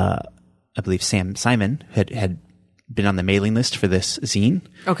 I believe Sam Simon had been on the mailing list for this zine.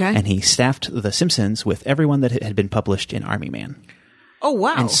 Okay. And he staffed The Simpsons with everyone that had been published in Army Man. Oh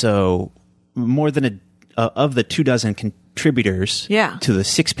wow. And so more than of the 24 contributors Yeah. to the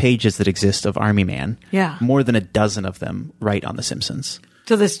 6 pages that exist of Army Man, Yeah. more than a dozen of them write on The Simpsons.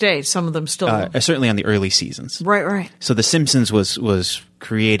 To this day, some of them still. Certainly on the early seasons. Right. Right. So The Simpsons was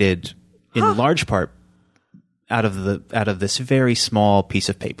created in large part out of this very small piece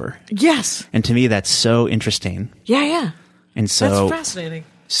of paper. Yes. And to me, that's so interesting. Yeah. Yeah. And so, That's fascinating.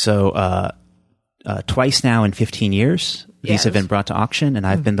 so twice now in 15 years, these Yes. have been brought to auction, and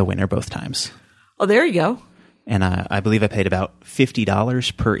I've been the winner both times. Oh, there you go. And I believe I paid about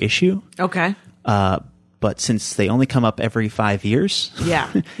 $50 per issue. Okay. But since they only come up every 5 years, Yeah.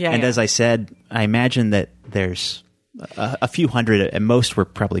 Yeah. and yeah. as I said, I imagine that there's a few hundred, at most, were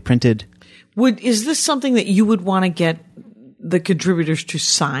probably printed. Is this something that you would want to get the contributors to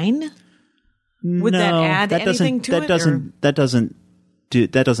sign? Would that No, add anything to that it?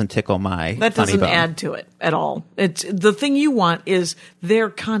 That doesn't tickle my That funny doesn't bone. add to it at all. It's the thing you want is their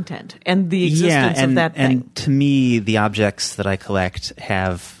content and the existence of that thing. And to me, the objects that I collect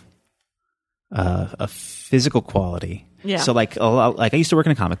have a physical quality. Yeah. So like I used to work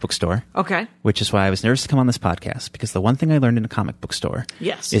in a comic book store. Okay. Which is why I was nervous to come on this podcast, because the one thing I learned in a comic book store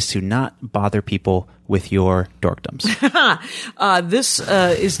Yes. is to not bother people with your dorkdoms. This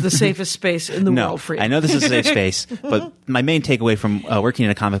is the safest space in the No, world for you. I know this is a safe space, but my main takeaway from working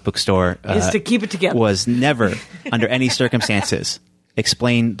in a comic book store Is to keep it together. was never, under any circumstances,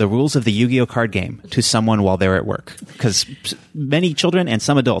 explain the rules of the Yu-Gi-Oh card game to someone while they're at work. Because many children and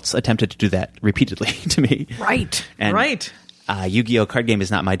some adults attempted to do that repeatedly to me. Right. And, right. Yu-Gi-Oh card game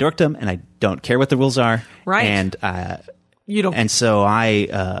is not my dorkdom, and I don't care what the rules are. Right. And You don't. and so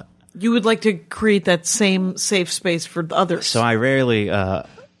You would like to create that same safe space for others. so I rarely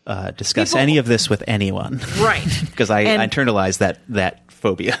discuss People- any of this with anyone. Right. Because I And- internalize that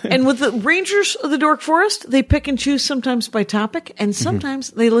phobia. And with the Rangers of the Dork Forest, they pick and choose sometimes by topic, and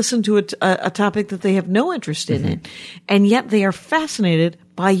sometimes they listen to a topic that they have no interest in, and yet they are fascinated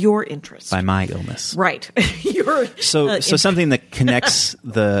by your interest. By my illness. Right. Your, So something that connects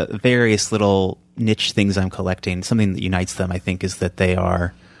the various little niche things I'm collecting, something that unites them, I think, is that they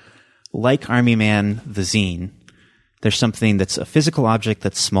are like Army Man, the zine. There's something that's a physical object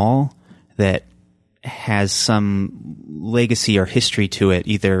that's small, that has some legacy or history to it,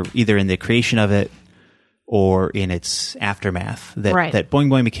 either in the creation of it or in its aftermath. That Boing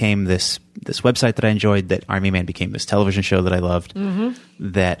Boing became this website that I enjoyed, that Army Man became this television show that I loved,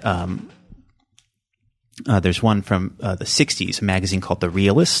 that there's one from the 60s, a magazine called The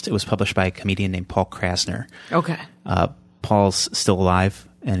Realist. It was published by a comedian named Paul Krasner. Okay. Paul's still alive,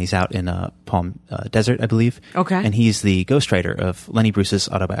 and he's out in Palm Desert, I believe. Okay. And he's the ghostwriter of Lenny Bruce's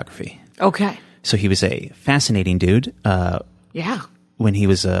autobiography. Okay. So he was a fascinating dude. Yeah. When he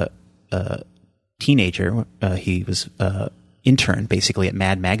was a teenager, he was intern basically at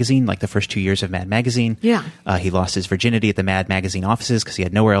Mad Magazine, like the first 2 years of Mad Magazine. Yeah. He lost his virginity at the Mad Magazine offices because he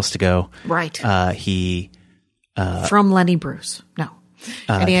had nowhere else to go. Right. From Lenny Bruce. No.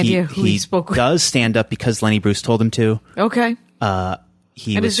 Any idea who he spoke with? He does stand up because Lenny Bruce told him to. Okay.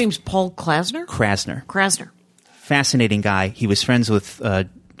 His name's Paul Krasner? Krasner. Fascinating guy. He was friends with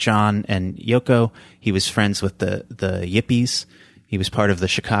John and Yoko. He was friends with the Yippies. He was part of the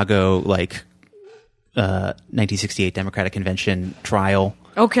Chicago 1968 Democratic Convention trial.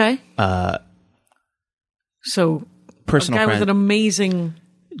 Okay. So personal a guy friend, with an amazing,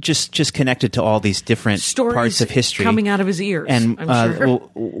 just connected to all these different parts of history coming out of his ears. And I'm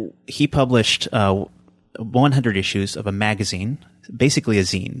sure. he published 100 issues of a magazine, basically a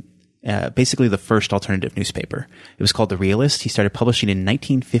zine. Basically the first alternative newspaper. It was called The Realist. He started publishing in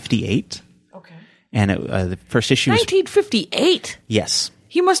 1958. Okay. And the first issue 1958? Yes.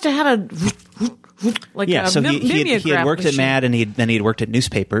 He must have had so he had worked machine. at Mad, and then he had worked at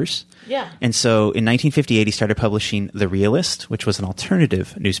newspapers. Yeah. And so in 1958, he started publishing The Realist, which was an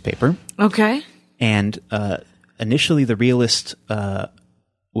alternative newspaper. Okay. And initially, The Realist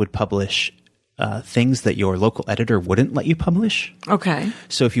would publish things that your local editor wouldn't let you publish. Okay.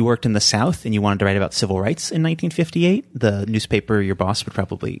 So if you worked in the South and you wanted to write about civil rights in 1958, the newspaper, your boss would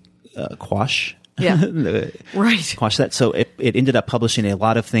probably quash. Yeah. Right. Quash that. So it ended up publishing a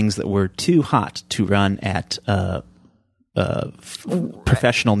lot of things that were too hot to run at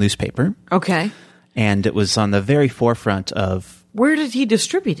professional newspaper. Okay. And it was on the very forefront of... Where did he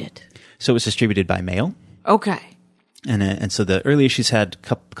distribute it? So it was distributed by mail. Okay. And so the early issues had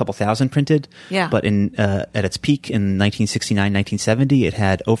a couple thousand printed. Yeah. But at its peak in 1969, 1970, it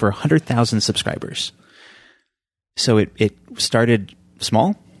had over 100,000 subscribers. So it started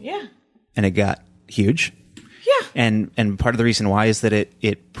small. Yeah. And it got huge. Yeah. And part of the reason why is that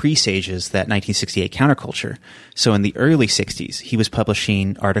it presages that 1968 counterculture. So in the early 60s, he was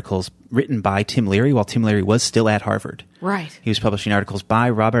publishing articles written by Tim Leary while Tim Leary was still at Harvard. Right. He was publishing articles by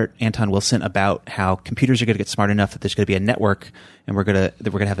Robert Anton Wilson about how computers are going to get smart enough that there's going to be a network, and we're going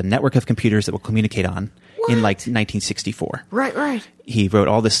to have a network of computers that we'll communicate on in 1964. Right. He wrote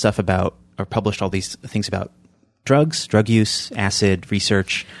all this stuff about, or published all these things about drugs, drug use, acid,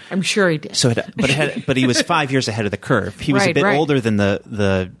 research. I'm sure he did. So, but he was 5 years ahead of the curve. He was a bit older than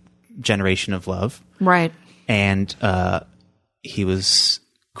the generation of love. Right. And he was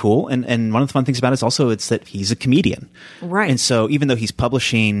cool. And one of the fun things about it is also it's that he's a comedian. Right. And so even though he's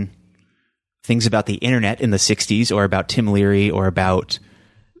publishing things about the internet in the 60s or about Tim Leary or about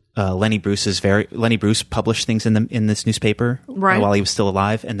Lenny Bruce published things in this newspaper while he was still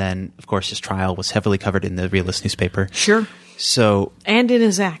alive, and then of course his trial was heavily covered in the Realist newspaper. Sure. So and in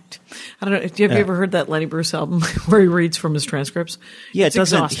his act, I don't know. Have you ever heard that Lenny Bruce album where he reads from his transcripts? Yeah, it's it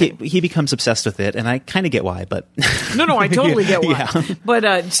doesn't. exhausting. He becomes obsessed with it, and I kind of get why. But no, I totally get why. Yeah.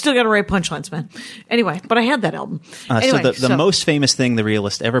 But still got to write punchlines, man. Anyway, but I had that album. Anyway, so the most famous thing the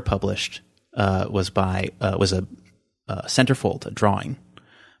Realist ever published was a centerfold, a drawing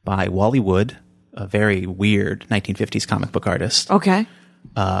by Wally Wood, a very weird 1950s comic book artist. Okay.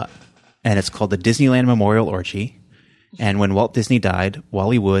 And it's called the Disneyland Memorial Orgy. And when Walt Disney died,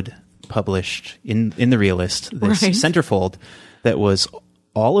 Wally Wood published in The Realist this centerfold that was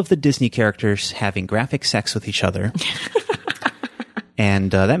all of the Disney characters having graphic sex with each other.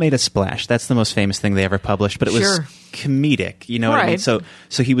 And that made a splash. That's the most famous thing they ever published, but it was comedic. You know what I mean? So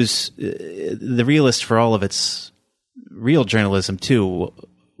he was The Realist for all of its real journalism too.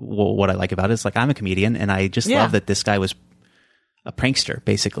 What I like about it is I'm a comedian, and I just love that this guy was a prankster,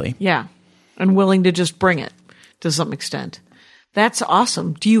 basically. Yeah, and willing to just bring it to some extent. That's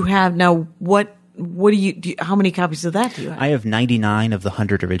awesome. Do you have now? What do you? How many copies of that do you have? I have 99 of the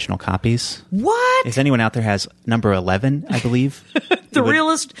 100 original copies. What? If anyone out there has number 11, I believe. The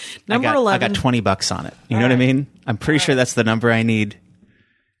Realist number 11. I got $20 on it. You know what I mean? I'm pretty sure that's the number I need.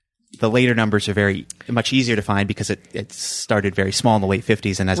 The later numbers are much easier to find because it started very small in the late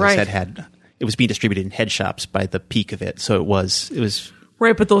 50s, and as I said, it was being distributed in head shops by the peak of it. So it was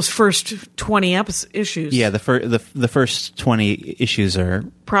Right, but those first 20 issues. Yeah, the first 20 issues are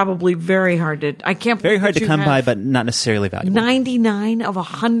probably very hard to. I can't. Very hard to come by, but not necessarily valuable. 99 of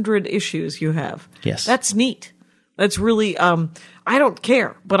 100 issues you have. Yes, that's neat. That's really. I don't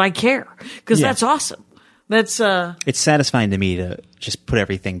care, but I care because that's awesome. That's. It's satisfying to me to just put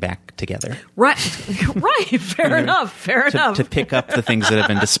everything back together. Right, right. Fair enough. Fair enough. To pick up the things that have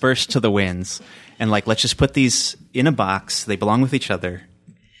been dispersed to the winds, and let's just put these in a box. They belong with each other.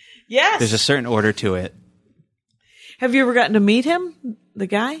 Yes. There's a certain order to it. Have you ever gotten to meet him, the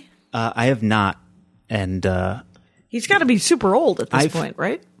guy? I have not, and he's got to be super old at this point,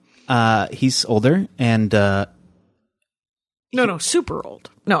 right? He's older, and no, super old.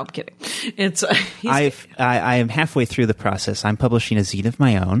 No, I'm kidding. It's I am halfway through the process. I'm publishing a zine of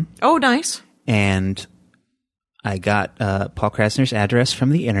my own. Oh, nice. And I got Paul Krasner's address from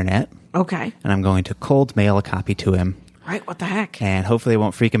the internet. Okay. And I'm going to cold mail a copy to him. Right, what the heck? And hopefully it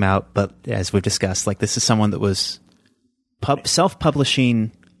won't freak him out, but as we've discussed, this is someone that was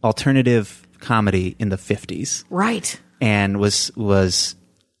self-publishing alternative comedy in the 50s. Right. And was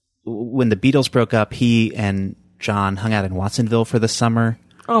when the Beatles broke up, he and John hung out in Watsonville for the summer.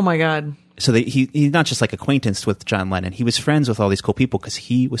 Oh my God. So he's not just acquaintanced with John Lennon. He was friends with all these cool people because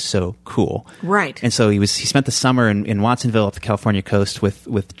he was so cool. Right. And so he spent the summer in Watsonville up the California coast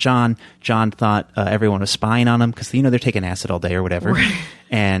with John. John thought everyone was spying on him because, they're taking acid all day or whatever. Right.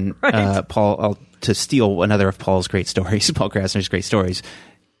 And Paul, to steal another of Paul's great stories, Paul Krasner's great stories,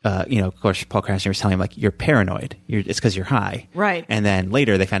 of course, Paul Krasner was telling him, you're paranoid. It's because you're high. Right. And then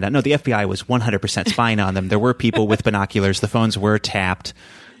later they found out, no, the FBI was 100% spying on them. There were people with binoculars. The phones were tapped.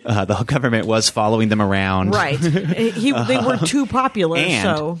 The government was following them around. Right. They were too popular. And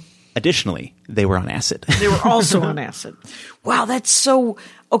so additionally, they were on acid. They were also on acid. Wow, that's so...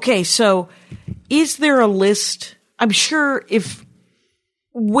 Okay, so is there a list? I'm sure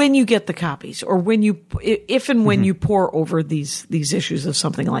when you get the copies or when you pour over these issues of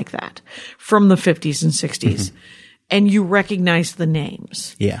something like that from the 50s and 60s and you recognize the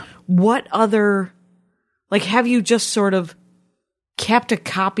names. Yeah. What other... have you just sort of kept a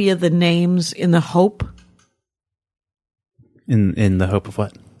copy of the names in the hope? In the hope of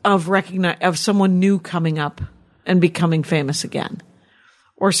what? Of someone new coming up and becoming famous again.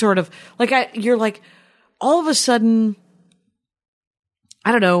 Or sort of you're all of a sudden,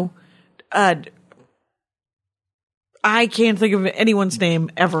 I don't know, I can't think of anyone's name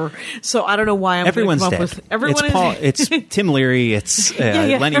ever, so I don't know why I'm everyone's come up dead. with everyone. It's Paul. It's Tim Leary. It's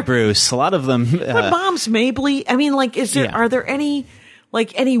Lenny Bruce. A lot of them. But Moms Mabley. I mean, are there any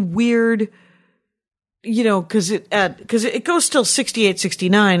weird? Because it goes till 68,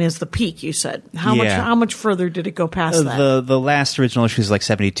 69 is the peak. You said how much further did it go past that? The last original issue is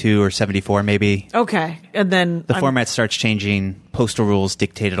 72 or 74 maybe. Okay, and then the format starts changing. Postal rules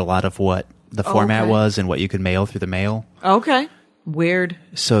dictated a lot of what the format was and what you could mail through the mail. Okay. Weird.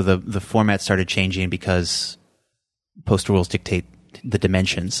 So the format started changing because postal rules dictate the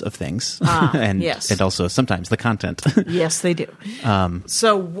dimensions of things. And also sometimes the content. Yes, they do.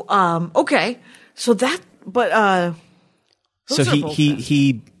 Okay. So that so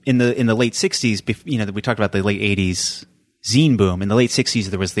he in the late 60s, we talked about the late 80s zine boom. In the late 60s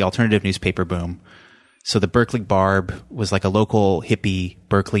there was the alternative newspaper boom. So the Berkeley Barb was a local hippie,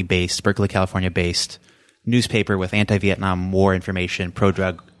 Berkeley, California-based newspaper with anti-Vietnam War information,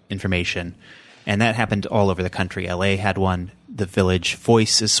 pro-drug information. And that happened all over the country. LA had one. The Village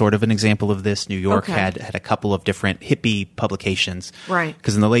Voice is sort of an example of this. New York had a couple of different hippie publications. Right.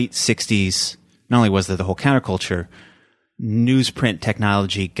 Because in the late 60s, not only was there the whole counterculture, newsprint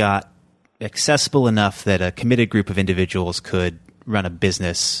technology got accessible enough that a committed group of individuals could run a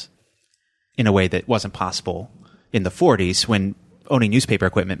business in a way that wasn't possible in the 40s when owning newspaper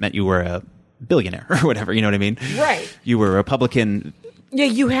equipment meant you were a billionaire or whatever, you know what I mean? Right. You were a Republican. Yeah,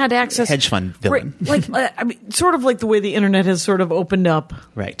 you had access. Hedge fund villain. Right. Sort of like the way the internet has sort of opened up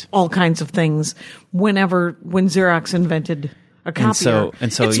all kinds of things when Xerox invented a copier.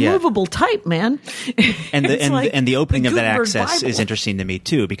 And so it's movable type, man. And the opening of that access is interesting to me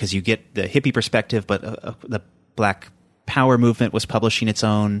too, because you get the hippie perspective, but the Black Power movement was publishing its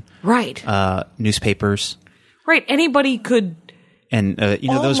own newspapers. Right. Anybody could. And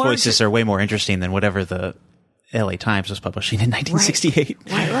those voices are way more interesting than whatever the LA Times was publishing in 1968.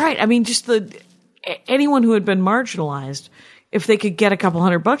 Right. I mean, just anyone who had been marginalized, if they could get a couple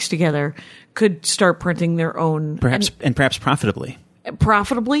 $100 together, could start printing their own, perhaps profitably.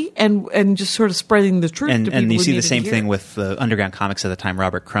 And just sort of spreading the truth. And to people you see who the same thing with the underground comics at the time.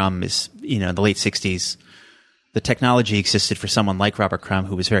 Robert Crumb is, in the late 60s, the technology existed for someone like Robert Crumb,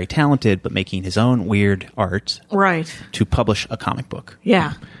 who was very talented, but making his own weird art, right, to publish a comic book.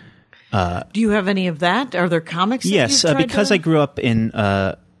 Yeah. Do you have any of that? Are there comics? Yes, because I grew up in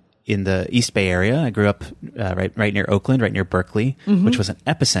the East Bay area. I grew up right near Oakland, right near Berkeley, which was an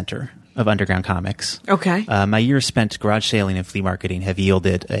epicenter of underground comics. Okay. My years spent garage sailing and flea marketing have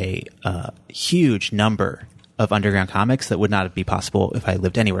yielded a huge number of underground comics that would not be possible if I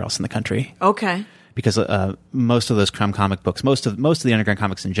lived anywhere else in the country. Okay. Because most of those Crumb comic books, most of the underground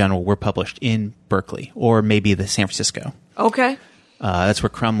comics in general, were published in Berkeley or maybe the San Francisco. Okay. That's where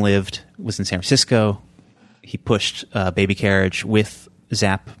Crumb lived, was in San Francisco. He pushed Baby Carriage with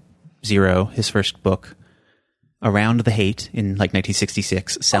Zap Zero, his first book, around the Haight in like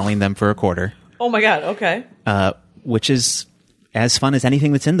 1966, selling them for $0.25. Oh my God, okay. Which is as fun as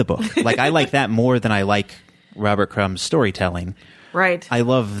anything that's in the book. Like, I like that more than I like Robert Crumb's storytelling. Right. I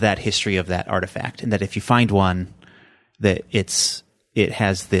love that history of that artifact, and that if you find one, that it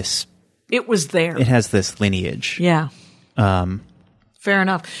has this... It was there. It has this lineage. Yeah. Fair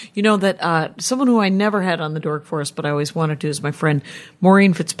enough. You know that someone who I never had on the Dork Force, but I always wanted to, is my friend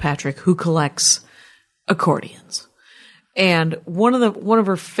Maureen Fitzpatrick, who collects accordions. And one of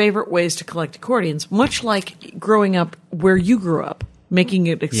her favorite ways to collect accordions, much like growing up where you grew up, making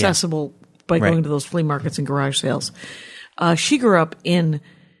it accessible by going to those flea markets and garage sales. She grew up in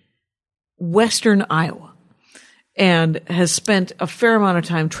western Iowa and has spent a fair amount of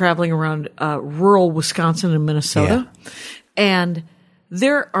time traveling around rural Wisconsin and Minnesota. Yeah. And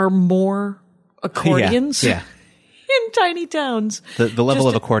there are more accordions in tiny towns. The level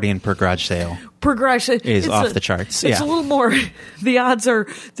of accordion per garage sale is off the charts. It's a little more. The odds are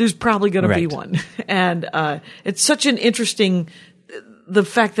there's probably going to be one. And it's such an interesting, the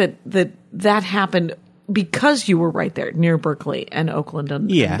fact that happened because you were right there near Berkeley and Oakland and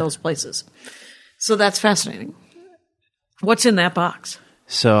those places. So that's fascinating. What's in that box?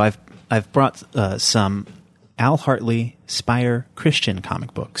 So I've brought some Al Hartley Spire Christian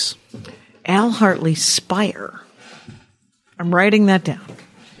comic books. Al Hartley Spire. I'm writing that down.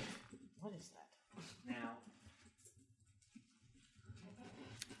 What is that? Now,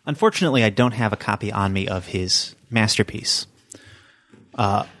 unfortunately, I don't have a copy on me of his masterpiece.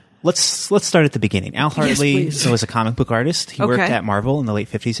 Let's start at the beginning. Al Hartley was a comic book artist. He worked at Marvel in the late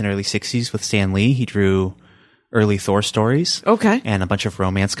 50s and early 60s with Stan Lee. He drew early Thor stories. Okay. And a bunch of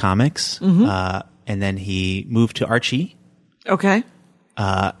romance comics. And then he moved to Archie. Okay.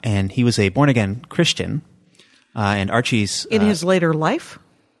 And he was a born-again Christian. And Archie's... in his later life?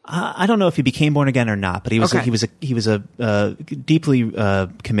 I don't know if he became born-again or not, but he was a deeply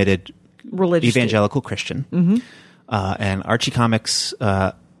committed religious evangelical Christian. And Archie Comics...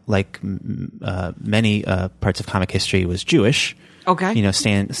 like many parts of comic history, was Jewish. Okay. You know,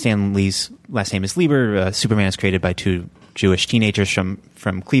 Stan Lee's last name is Lieber. Superman is created by two Jewish teenagers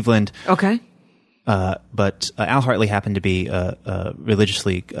from Cleveland. Okay. But Al Hartley happened to be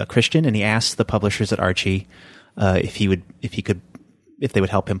religiously Christian, and he asked the publishers at Archie if they would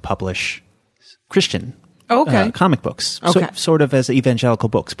help him publish Christian comic books. Okay. So, sort of as evangelical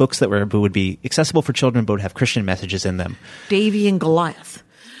books that would be accessible for children, but would have Christian messages in them. Davy and Goliath.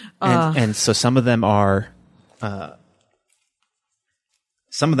 And so some of them are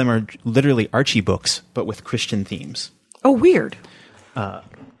literally Archie books, but with Christian themes. Oh, weird.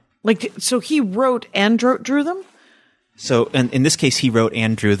 So he wrote and drew them? So in this case, he wrote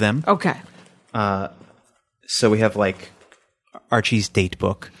and drew them. Okay. So we have like Archie's date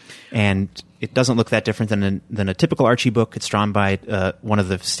book, and it doesn't look that different than a typical Archie book. It's drawn by one of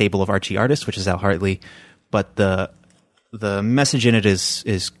the stable of Archie artists, which is Al Hartley, but the message in it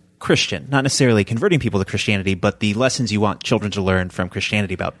is Christian, not necessarily converting people to Christianity, but the lessons you want children to learn from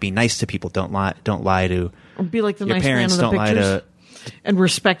Christianity about be nice to people, don't lie to or be like the your nice parents, man in the don't pictures, lie to, and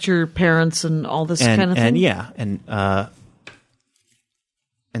respect your parents and all this kind of thing.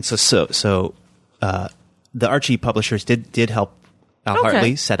 And so the Archie publishers did help Al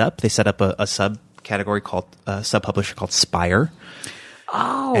Hartley set up. They set up a subcategory called sub-publisher called Spire.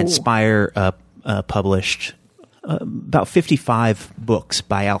 Oh, and Spire published about 55 books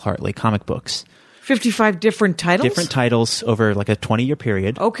by Al Hartley, comic books. 55 different titles? Different titles over like a 20-year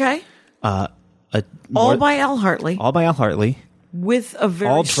period. Okay. All by Al Hartley. All by Al Hartley. With a very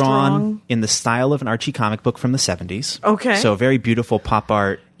all drawn strong... in the style of an Archie comic book from the 70s. Okay. So very beautiful pop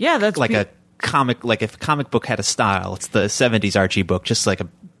art. Yeah, that's... like a comic, like if a comic book had a style, it's the 70s Archie book, just like a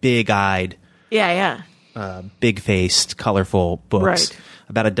big-eyed... Yeah. Big-faced, colorful books. Right.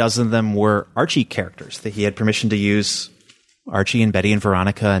 About a dozen of them were Archie characters that he had permission to use Archie and Betty and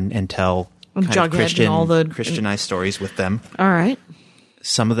Veronica and tell kind of Christianized stories with them. All right.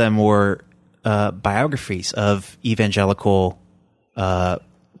 Some of them were biographies of evangelical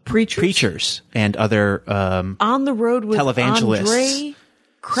preachers and other On the Road with televangelists. Andre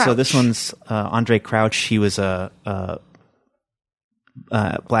Crouch. So this one's Andre Crouch. He was a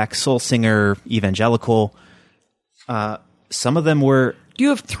black soul singer, evangelical. Some of them were... Do you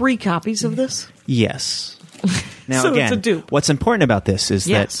have 3 copies of this? Yes. Now, So again, it's a dupe. what's important about this is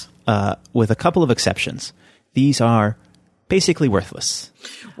Yes. that, with a couple of exceptions, these are basically worthless.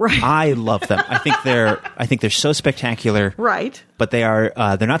 Right. I love them. I think they're so spectacular. Right. But they're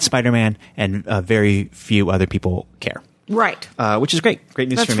not Spider-Man, and very few other people care. Right. Which is great. Great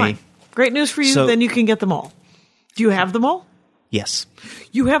news That's for fine. me. Great news for you. So- Then you can get them all. Do you have them all? Yes.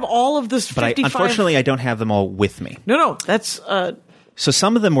 You have all of this 55... But unfortunately, I don't have them all with me. No, that's... So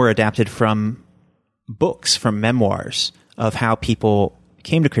some of them were adapted from books, from memoirs of how people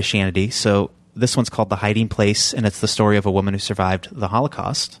came to Christianity. So this one's called The Hiding Place, and it's the story of a woman who survived the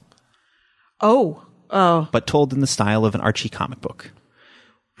Holocaust. But told in the style of an Archie comic book.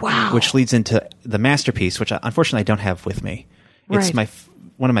 Wow. Which leads into the masterpiece, which unfortunately I don't have with me. It's Right.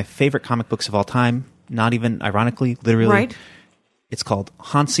 one of my favorite comic books of all time, not even ironically, literally. Right. It's called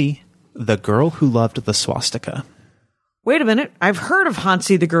Hansi, the Girl Who Loved the Swastika. Wait a minute. I've heard of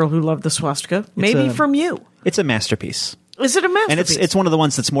Hansi, the Girl Who Loved the Swastika. Maybe from you. It's a masterpiece. Is it a masterpiece? And it's one of the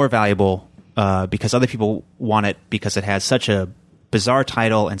ones that's more valuable because other people want it because it has such a bizarre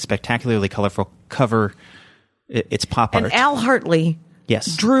title and spectacularly colorful cover. It's pop art. And Al Hartley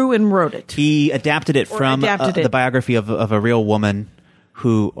yes. drew and wrote it. He adapted it from the biography of a real woman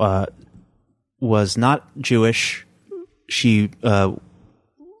who was not Jewish. She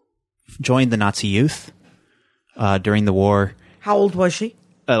joined the Nazi youth during the war. How old was she?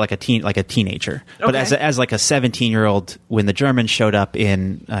 Like a teenager, Okay. but as like a 17-year-old when the Germans showed up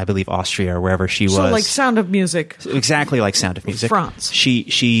in, I believe, Austria or wherever she was. So like Sound of Music. Exactly like Sound of Music. France.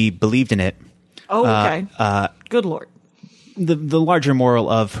 She believed in it. Oh, okay. Good Lord. The larger moral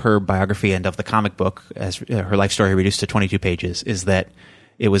of her biography and of the comic book, as her life story reduced to 22 pages, is that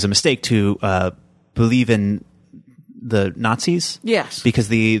it was a mistake to believe in the Nazis. Yes. Because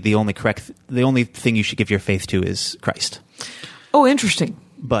the only thing you should give your faith to is Christ. Oh, interesting.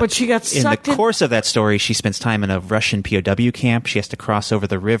 But she got in sucked the course of that story, she spends time in a Russian POW camp. She has to cross over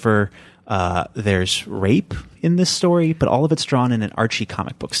the river. There's rape in this story, but all of it's drawn in an Archie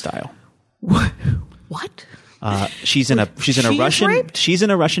comic book style. What? She's in a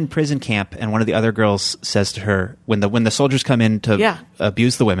Russian prison camp, and one of the other girls says to her when the soldiers come in to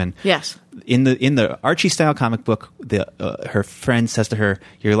abuse the women. Yes. In the Archie style comic book, her friend says to her,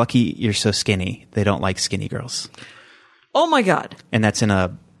 "You're lucky you're so skinny. They don't like skinny girls." Oh my God. And that's in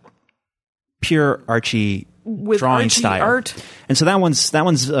a pure Archie With drawing Archie style. art. And so that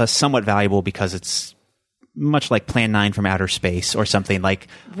one's somewhat valuable because it's much like Plan 9 from Outer Space or something like.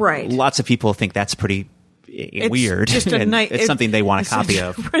 Right. Lots of people think that's pretty weird. Just it's something they want a copy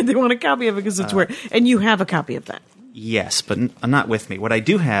of. Right, they want a copy of it because it's weird. And you have a copy of that. Yes, but not with me. What I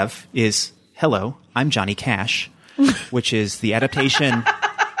do have is Hello, I'm Johnny Cash, which is the adaptation.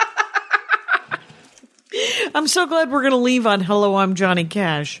 I'm so glad we're going to leave on Hello, I'm Johnny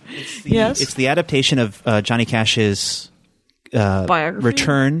Cash. It's the adaptation of Johnny Cash's biography?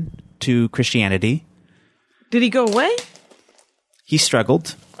 return to Christianity. Did he go away? He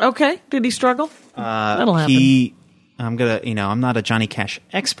struggled. Okay. Did he struggle? That'll happen. I'm not a Johnny Cash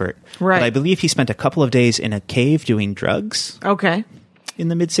expert, Right. but I believe he spent a couple of days in a cave doing drugs Okay. in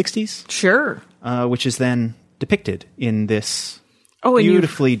the mid-'60s, Sure. which is then depicted in this Oh, and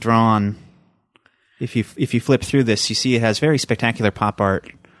beautifully drawn. If you flip through this, you see it has very spectacular pop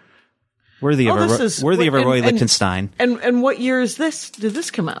art, worthy of a Roy Lichtenstein. And what year is this? Did this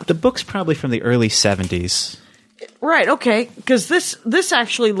come out? The book's probably from the early 70s. Right, okay, because this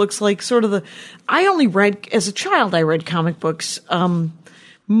actually looks like sort of the. I only read as a child. I read comic books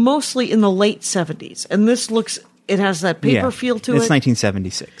mostly in the late 70s, and this looks. It has that paper feel to it. It's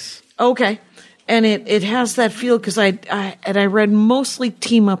 1976. Okay, and it has that feel because I read mostly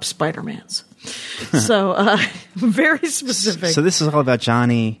team up Spider-Mans, so very specific. So this is all about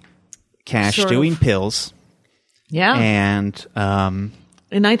Johnny Cash doing pills. Yeah, And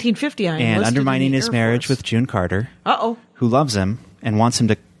in 1950, I and undermining his Air marriage Force. with June Carter, Uh-oh. who loves him and wants him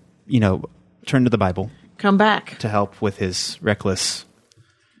to, turn to the Bible Come back. to help with his reckless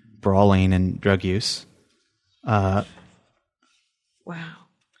brawling and drug use. Wow.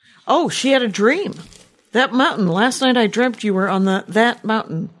 Oh, she had a dream. That mountain. Last night I dreamt you were on that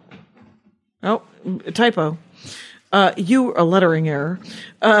mountain. Oh, typo. You a lettering error.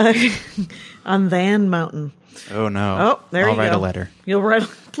 On Van Mountain. Oh no! Oh, there you go. I'll write a letter.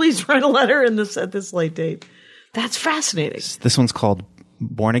 Please write a letter at this late date. That's fascinating. This one's called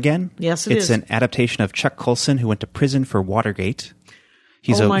Born Again. Yes, it is. It's an adaptation of Chuck Colson, who went to prison for Watergate.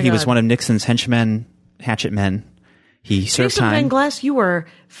 He God. was one of Nixon's henchmen, hatchet men. He served Jason time. Van Glass, you are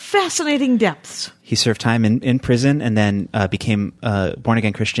fascinating depths. He served time in prison and then became a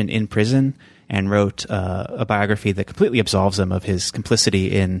born-again Christian in prison and wrote a biography that completely absolves him of his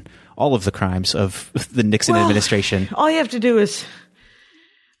complicity in all of the crimes of the Nixon administration. All you have to do is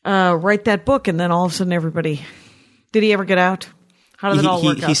write that book, and then all of a sudden everybody... Did he ever get out? How did it all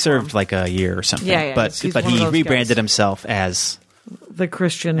work out? He served like a year or something. Yeah, but he's he rebranded guys. Himself as The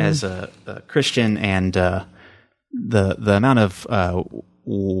Christian. as a Christian, and the amount of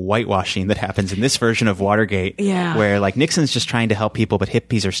whitewashing that happens in this version of Watergate, where like Nixon's just trying to help people, but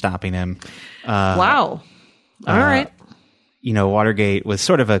hippies are stopping him. Wow. All right. Watergate was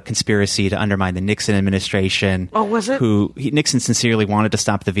sort of a conspiracy to undermine the Nixon administration. Oh, was it? Nixon sincerely wanted to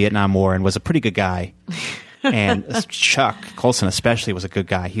stop the Vietnam War and was a pretty good guy. And Chuck Colson especially was a good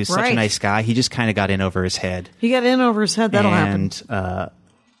guy. He was such a nice guy. He just kind of got in over his head. He got in over his head. That'll happen. And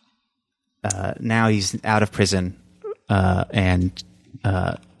now he's out of prison and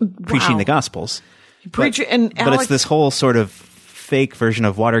preaching the Gospels. But it's this whole sort of fake version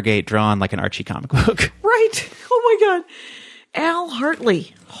of Watergate drawn like an Archie comic book. Right. Oh, my God. Al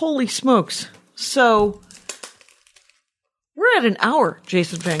Hartley. Holy smokes. So... We're at an hour,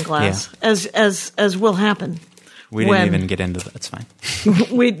 Jason Van Glass, as will happen. We didn't even get into that. It's fine.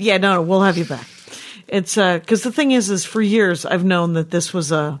 We'll have you back. It's because the thing is for years I've known that this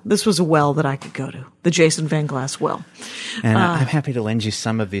was a well that I could go to, the Jason Van Glass well. And I'm happy to lend you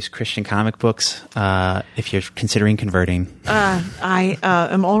some of these Christian comic books if you're considering converting. I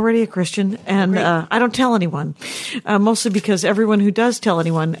am already a Christian, and I don't tell anyone, mostly because everyone who does tell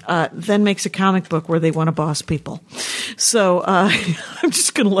anyone then makes a comic book where they want to boss people. So I'm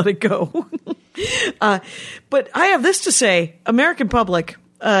just going to let it go. But I have this to say, American public,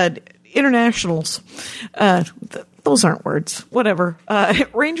 internationals, those aren't words, whatever.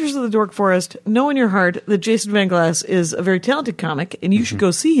 Rangers of the Dork Forest, know in your heart that Jason Van Glass is a very talented comic, and you should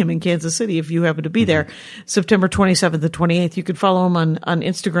go see him in Kansas City if you happen to be there, September 27th and 28th. You could follow him on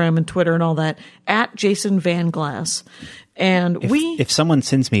Instagram and Twitter and all that, at Jason Van Glass. And if someone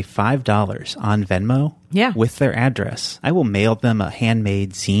sends me $5 on Venmo with their address, I will mail them a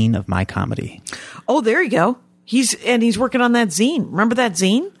handmade zine of my comedy. Oh, there you go. He's working on that zine. Remember that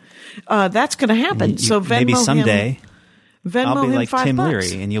zine? That's going to happen. So Venmo maybe someday I'll be like Tim $5.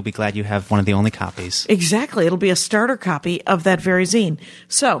 Leary, and you'll be glad you have one of the only copies. Exactly. It'll be a starter copy of that very zine.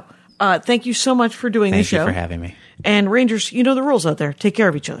 So thank you so much for doing the show. Thank you for having me. And Rangers, you know the rules out there. Take care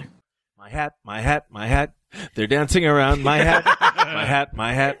of each other. My hat, my hat, my hat. They're dancing around my hat, my hat,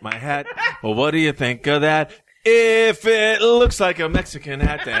 my hat, my hat. Well, what do you think of that? If it looks like a Mexican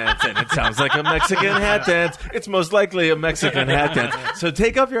hat dance and it sounds like a Mexican hat dance, it's most likely a Mexican hat dance. So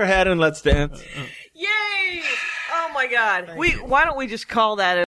take off your hat and let's dance. Yay! Oh my God. Why don't we just call that